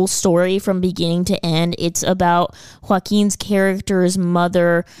this whole story from beginning to end. It's about Joaquin's character's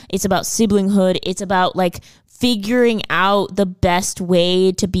mother. It's about siblinghood. It's about like figuring out the best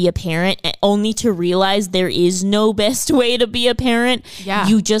way to be a parent, only to realize there is no best way to be a parent. Yeah.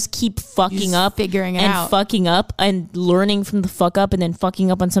 You just keep fucking up, figuring it out, fucking up and learning from the fuck up, and then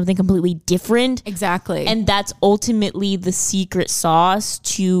fucking up on something completely different. Exactly. And that's ultimately the secret sauce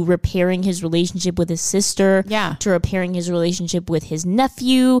to repairing his relationship with his sister, to repairing his relationship with his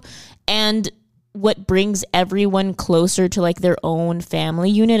nephew, and what brings everyone closer to like their own family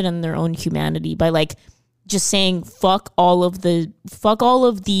unit and their own humanity by like just saying fuck all of the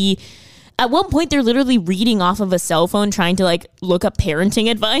at one point they're literally reading off of a cell phone trying to like look up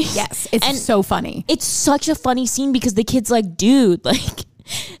parenting advice. Yes, it's so funny. It's such a funny scene because the kid's like, dude, like,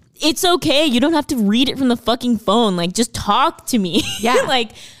 it's okay, you don't have to read it from the fucking phone, like just talk to me. Yeah.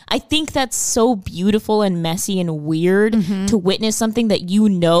 Like, I think that's so beautiful and messy and weird to witness something that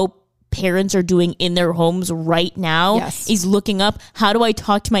parents are doing in their homes right now. Yes. Is looking up, how do I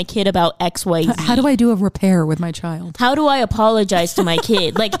talk to my kid about XYZ? How do I do a repair with my child? How do I apologize to my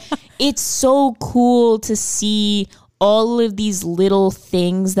kid? Like, it's so cool to see all of these little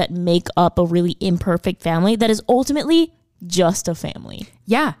things that make up a really imperfect family that is ultimately just a family.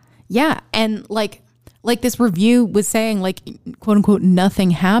 Yeah. Yeah. And like this review was saying, like, quote unquote,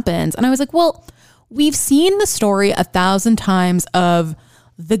 nothing happens. And I was like, well, we've seen the story 1,000 times of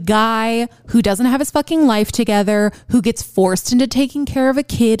the guy who doesn't have his fucking life together, who gets forced into taking care of a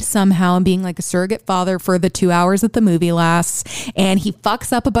kid somehow and being like a surrogate father for the 2 hours that the movie lasts. And he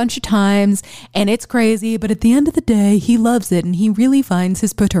fucks up a bunch of times and it's crazy. But at the end of the day, he loves it and he really finds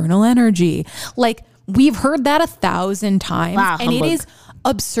his paternal energy. Like, we've heard that 1,000 times. Wow, and it is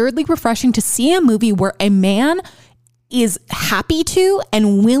absurdly refreshing to see a movie where a man is happy to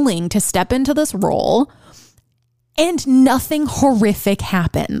and willing to step into this role and nothing horrific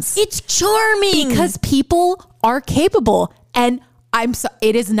happens. It's charming because people are capable. And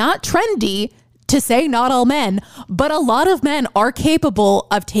it is not trendy to say not all men, but a lot of men are capable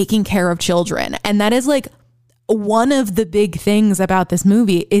of taking care of children. And that is like one of the big things about this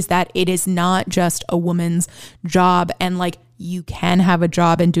movie, is that it is not just a woman's job, and like, you can have a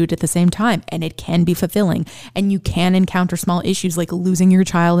job and do it at the same time, and it can be fulfilling, and you can encounter small issues like losing your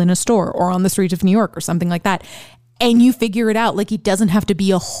child in a store or on the streets of New York or something like that. And you figure it out. Like, it doesn't have to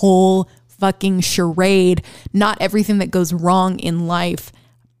be a whole fucking charade. Not everything that goes wrong in life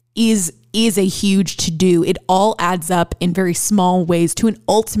is a huge to-do. It all adds up in very small ways to an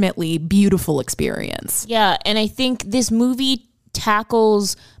ultimately beautiful experience. Yeah, and I think this movie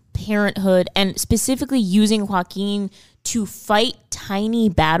tackles parenthood and specifically using Joaquin to fight tiny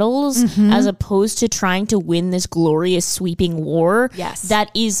battles as opposed to trying to win this glorious sweeping war. Yes. That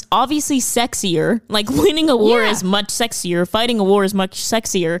is obviously sexier. Like, winning a war is much sexier. Fighting a war is much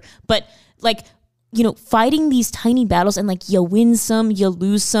sexier. But like, you know, fighting these tiny battles and like, you win some, you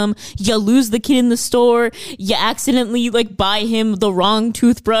lose some, you lose the kid in the store, you accidentally like buy him the wrong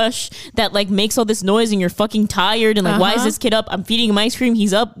toothbrush that like makes all this noise and you're fucking tired and like, why is this kid up? I'm feeding him ice cream.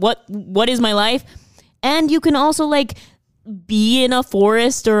 He's up. What is my life? And you can also like be in a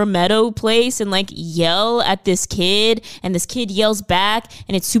forest or a meadow place and like yell at this kid, and this kid yells back,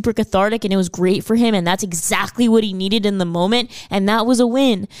 and it's super cathartic, and it was great for him, and that's exactly what he needed in the moment, and that was a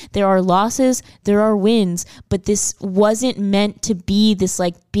win. There are losses, there are wins, but this wasn't meant to be this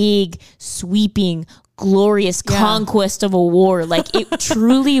like big sweeping glorious conquest of a war. Like it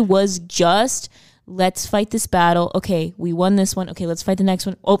truly was just, let's fight this battle. Okay, we won this one. Okay, let's fight the next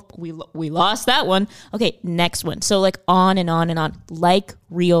one. Oh, we lost that one. Okay, next one. So like on and on and on, like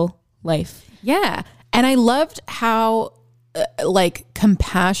real life. Yeah. And I loved how like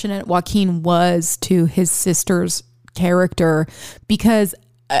compassionate Joaquin was to his sister's character, because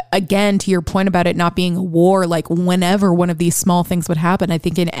again, to your point about it not being a war, like whenever one of these small things would happen, I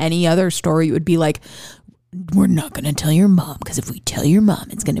think in any other story, it would be like, we're not going to tell your mom, because if we tell your mom,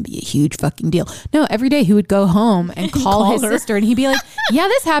 it's going to be a huge fucking deal. No, every day he would go home and call his sister, and he'd be like, yeah,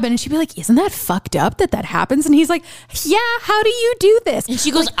 this happened. And she'd be like, isn't that fucked up that happens? And he's like, yeah, how do you do this? And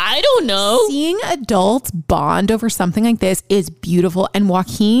she goes, like, I don't know. Seeing adults bond over something like this is beautiful. And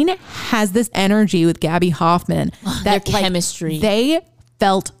Joaquin has this energy with Gabby Hoffman. That their chemistry.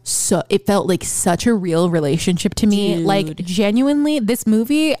 It felt like such a real relationship to me. Dude. Like genuinely, this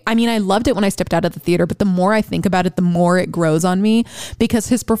movie, I mean, I loved it when I stepped out of the theater, but the more I think about it, the more it grows on me, because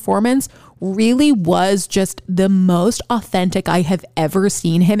his performance really was just the most authentic I have ever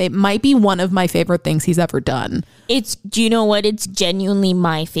seen him. It might be one of my favorite things he's ever done. Do you know what? It's genuinely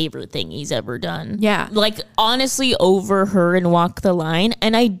my favorite thing he's ever done. Yeah. Like honestly, over Her and Walk the Line.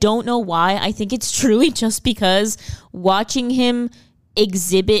 And I don't know why. I think it's truly just because watching him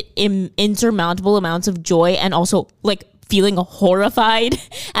exhibit insurmountable amounts of joy and also like feeling horrified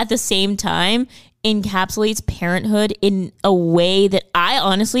at the same time encapsulates parenthood in a way that I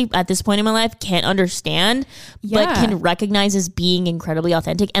honestly at this point in my life can't understand, but can recognize as being incredibly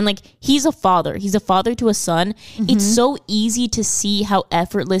authentic. And like he's a father to a son. It's so easy to see how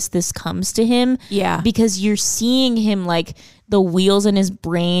effortless this comes to him, because you're seeing him like the wheels in his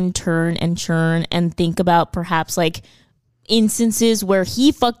brain turn and churn and think about perhaps like instances where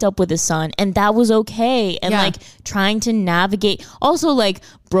he fucked up with his son and that was okay, and like trying to navigate. Also like,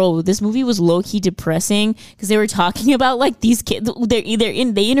 bro, this movie was low-key depressing because they were talking about like these kids, they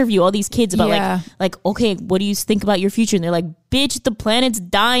interview all these kids about like okay, what do you think about your future, and they're like, bitch, the planet's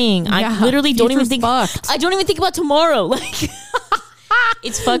dying. I literally don't even think about tomorrow. Like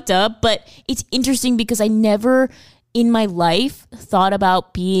it's fucked up, but it's interesting because I never in my life thought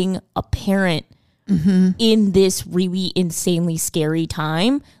about being a parent in this really insanely scary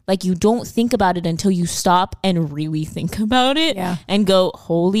time. Like you don't think about it until you stop and really think about it and go,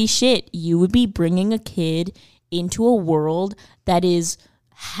 holy shit, you would be bringing a kid into a world that is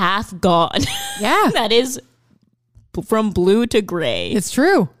half gone. Yeah. That is from blue to gray. It's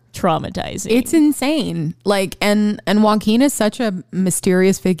true. Traumatizing. It's insane. Like, and Joaquin is such a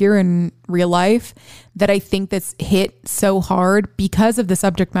mysterious figure in real life that I think that's hit so hard because of the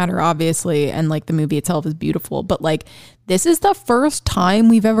subject matter, obviously, and like the movie itself is beautiful, but like this is the first time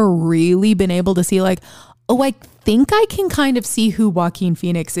we've ever really been able to see like, oh, I think I can kind of see who Joaquin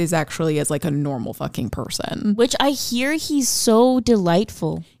Phoenix is actually as like a normal fucking person. Which I hear he's so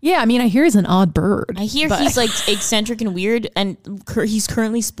delightful. Yeah, I mean, I hear he's an odd bird. I hear he's like eccentric and weird, and he's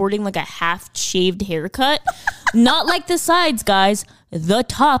currently sporting like a half-shaved haircut. Not like the sides, guys. The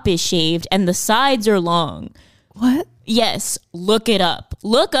top is shaved and the sides are long. What? Yes, look it up.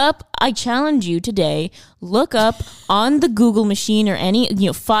 Look up, I challenge you today, look up on the Google machine or any,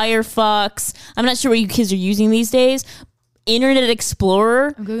 Firefox. I'm not sure what you kids are using these days. Internet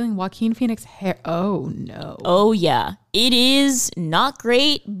Explorer. I'm Googling Joaquin Phoenix hair. Oh, no. Oh, yeah. It is not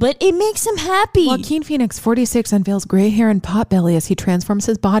great, but it makes him happy. Joaquin Phoenix, 46, unveils gray hair and pot belly as he transforms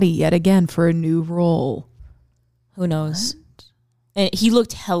his body yet again for a new role. Who knows? What? And he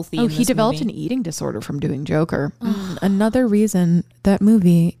looked healthy. Oh, he developed an eating disorder from doing Joker. Another reason that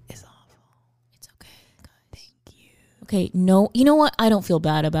movie is awful. It's okay, guys. Thank you. Okay, no, you know what? I don't feel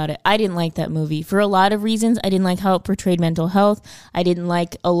bad about it. I didn't like that movie for a lot of reasons. I didn't like how it portrayed mental health. I didn't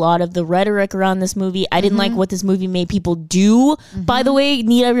like a lot of the rhetoric around this movie. I didn't like what this movie made people do. By the way,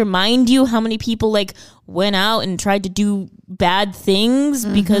 need I remind you how many people like went out and tried to do bad things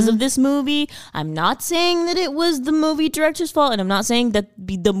because of this movie? I'm not saying that it was the movie director's fault, and I'm not saying that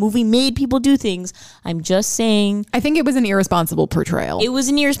the movie made people do things. I'm just saying I think it was an irresponsible portrayal. It was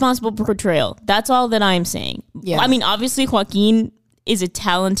an irresponsible portrayal. That's all that I'm saying. Yeah. I mean, obviously Joaquin is a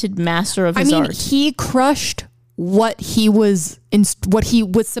talented master of his art. He crushed what he was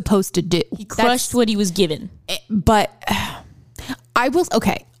supposed to do. He crushed what he was given. But I will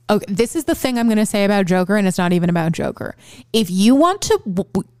okay, this is the thing I'm going to say about Joker, and it's not even about Joker. If you want to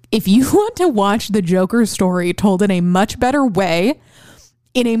if you want to watch the Joker story told in a much better way,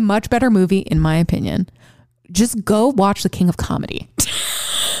 in a much better movie, in my opinion, just go watch The King of Comedy.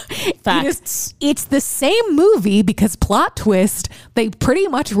 Facts. It's the same movie because plot twist, they pretty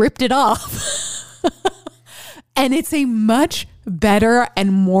much ripped it off. And it's a much better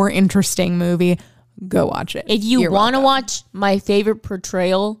and more interesting movie. Go watch it. If you want to watch my favorite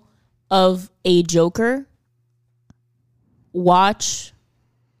portrayal of a Joker, watch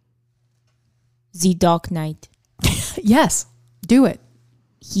The Dark Knight. Yes, do it.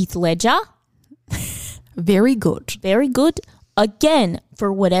 Heath Ledger. Very good. Very good. Again,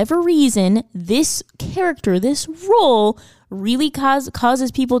 for whatever reason, this character, this role really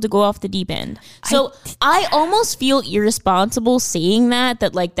causes people to go off the deep end. So I almost feel irresponsible saying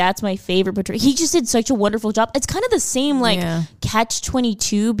that like that's my favorite portrayal. He just did such a wonderful job. It's kind of the same like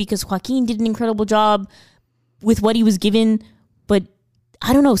catch-22 because Joaquin did an incredible job with what he was given, but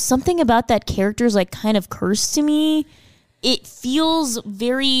I don't know, something about that character is like kind of cursed to me. It feels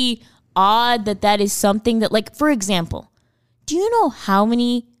very odd that is something that, like, for example, do you know how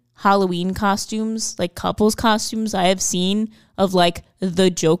many Halloween costumes, like couples costumes I have seen of like the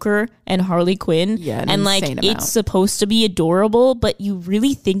Joker and Harley Quinn? Yeah, and like amount. It's supposed to be adorable, but you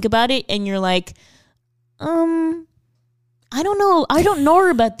really think about it and you're like, I don't know. I don't know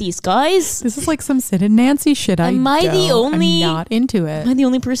about these guys. This is like some Sid and Nancy shit. I'm not into it. Am I the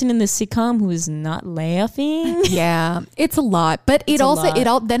only person in this sitcom who is not laughing? Yeah, it's a lot. But it also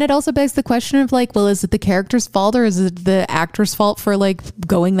begs the question of like, well, is it the character's fault or is it the actor's fault for like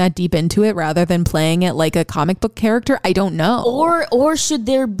going that deep into it rather than playing it like a comic book character? I don't know. Or should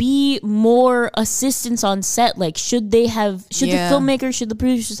there be more assistance on set? Like, should the filmmakers, should the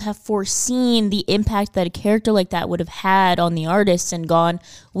producers have foreseen the impact that a character like that would have had on the artists and gone,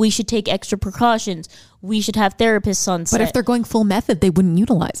 we should take extra precautions, we should have therapists on set? But if they're going full method, they wouldn't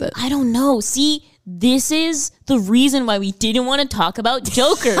utilize it. I don't know. See, this is the reason why we didn't want to talk about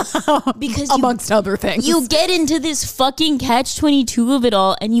Joker. Because amongst other things, you get into this fucking catch-22 of it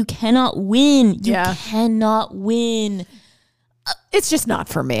all and you cannot win. You cannot win. It's just not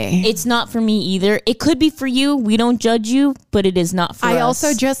for me. It's not for me either. It could be for you. We don't judge you, but it is not for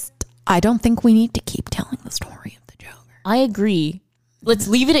us. I don't think we need to keep telling the story of the Joker. I agree. Let's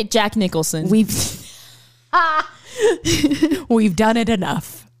leave it at Jack Nicholson. We've done it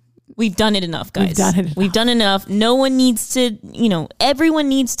enough. We've done it enough, guys. We've done enough. No one needs to, everyone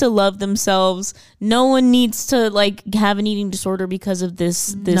needs to love themselves. No one needs to like have an eating disorder because of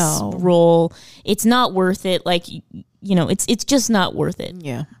this role. It's not worth it. Like, it's just not worth it.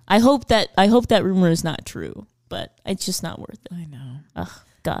 Yeah. I hope that rumor is not true, but it's just not worth it. I know. Ugh.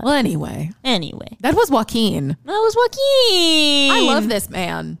 God. Well, anyway. That was Joaquin. I love this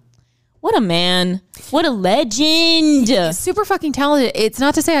man. What a man. What a legend. He's super fucking talented. It's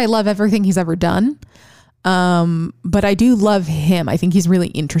not to say I love everything he's ever done. But I do love him. I think he's really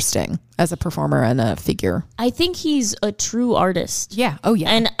interesting as a performer and a figure. I think he's a true artist. Yeah. Oh yeah.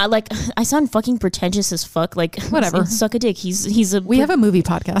 And I sound fucking pretentious as fuck. Like, whatever. Suck a dick. We have a movie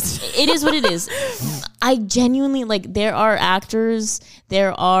podcast. It is what it is. I genuinely there are actors,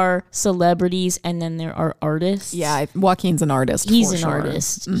 there are celebrities, and then there are artists. Yeah. Joaquin's an artist. He's an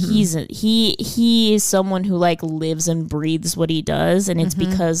artist. Mm-hmm. He is someone who like lives and breathes what he does. And it's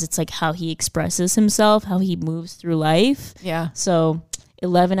because it's like how he expresses himself, how he moves through life. Yeah. So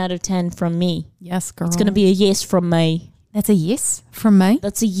 11 out of 10 from me. Yes, girl. It's going to be a yes from me. That's a yes from me?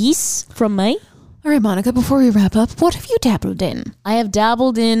 That's a yes from me. All right, Monica, before we wrap up, what have you dabbled in? I have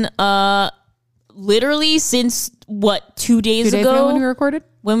dabbled in literally since 2 days ago when we recorded?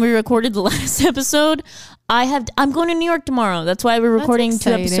 When we recorded the last episode. I'm going to New York tomorrow. That's why we're recording 2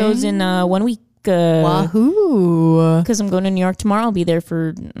 episodes in 1 week. Wahoo! Because I'm going to New York tomorrow. I'll be there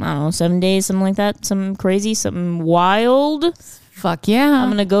for, I don't know, 7 days, something like that. Something crazy, something wild. Fuck yeah. I'm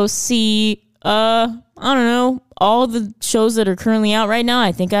going to go see, I don't know, all the shows that are currently out right now.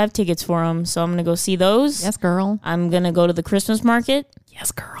 I think I have tickets for them. So I'm going to go see those. Yes, girl. I'm going to go to the Christmas market.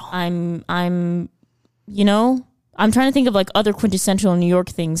 Yes, girl. I'm trying to think of like other quintessential New York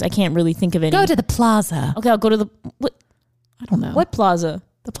things. I can't really think of any. Go to the Plaza. Okay, I'll go to the, what? I don't know. What Plaza?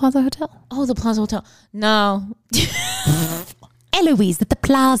 The Plaza Hotel. Oh, the Plaza Hotel. No. Eloise at the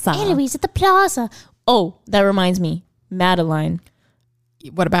Plaza. Eloise at the Plaza. Oh, that reminds me. Madeline.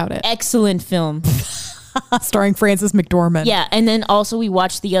 What about it? Excellent film. Starring Frances McDormand. Yeah, and then also we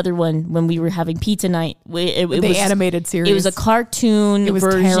watched the other one when we were having pizza night. It the was animated series. It was a cartoon It was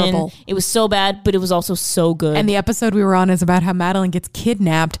version. terrible. It was so bad, but it was also so good. And the episode we were on is about how Madeline gets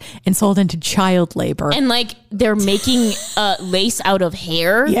kidnapped and sold into child labor. And like they're making lace out of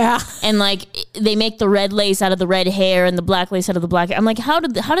hair. Yeah. And like they make the red lace out of the red hair and the black lace out of the black hair. I'm like, how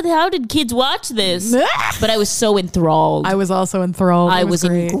did kids watch this? But I was so enthralled. I was also enthralled. I was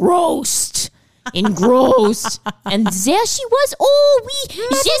engrossed. Engrossed. And there she was. Oh, je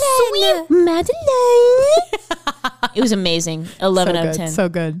suis Madeline. It was amazing. 11 out of 10. So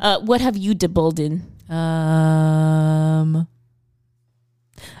good. What have you dabbled in?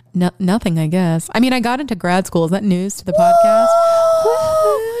 Nothing, I guess. I mean, I got into grad school. Is that news to the podcast?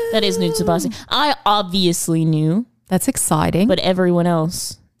 That is news to the podcast. I obviously knew. That's exciting. But everyone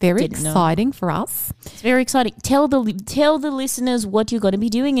else very didn't exciting know. For us. It's very exciting. Tell the listeners what you're going to be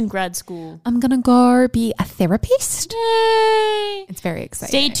doing in grad school. I'm going to go be a therapist. Yay! It's very exciting.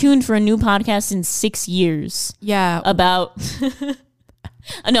 Stay tuned for a new podcast in 6 years. Yeah. About...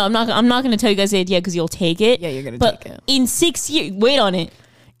 No, I'm not going to tell you guys the idea because you'll take it. Yeah, you're going to take it. In 6 years... Wait on it.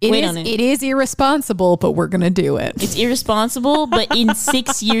 It is irresponsible, but we're going to do it. It's irresponsible, but in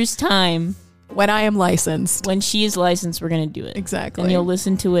 6 years' time... When I am licensed. When she is licensed, we're going to do it. Exactly. And you'll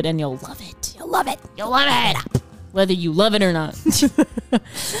listen to it and you'll love it. You'll love it. You'll love it. Whether you love it or not.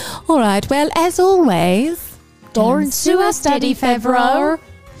 All right. Well, as always, don't sue us, Daddy Favreau.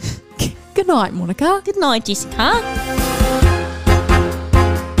 Good night, Monica. Good night, Jessica.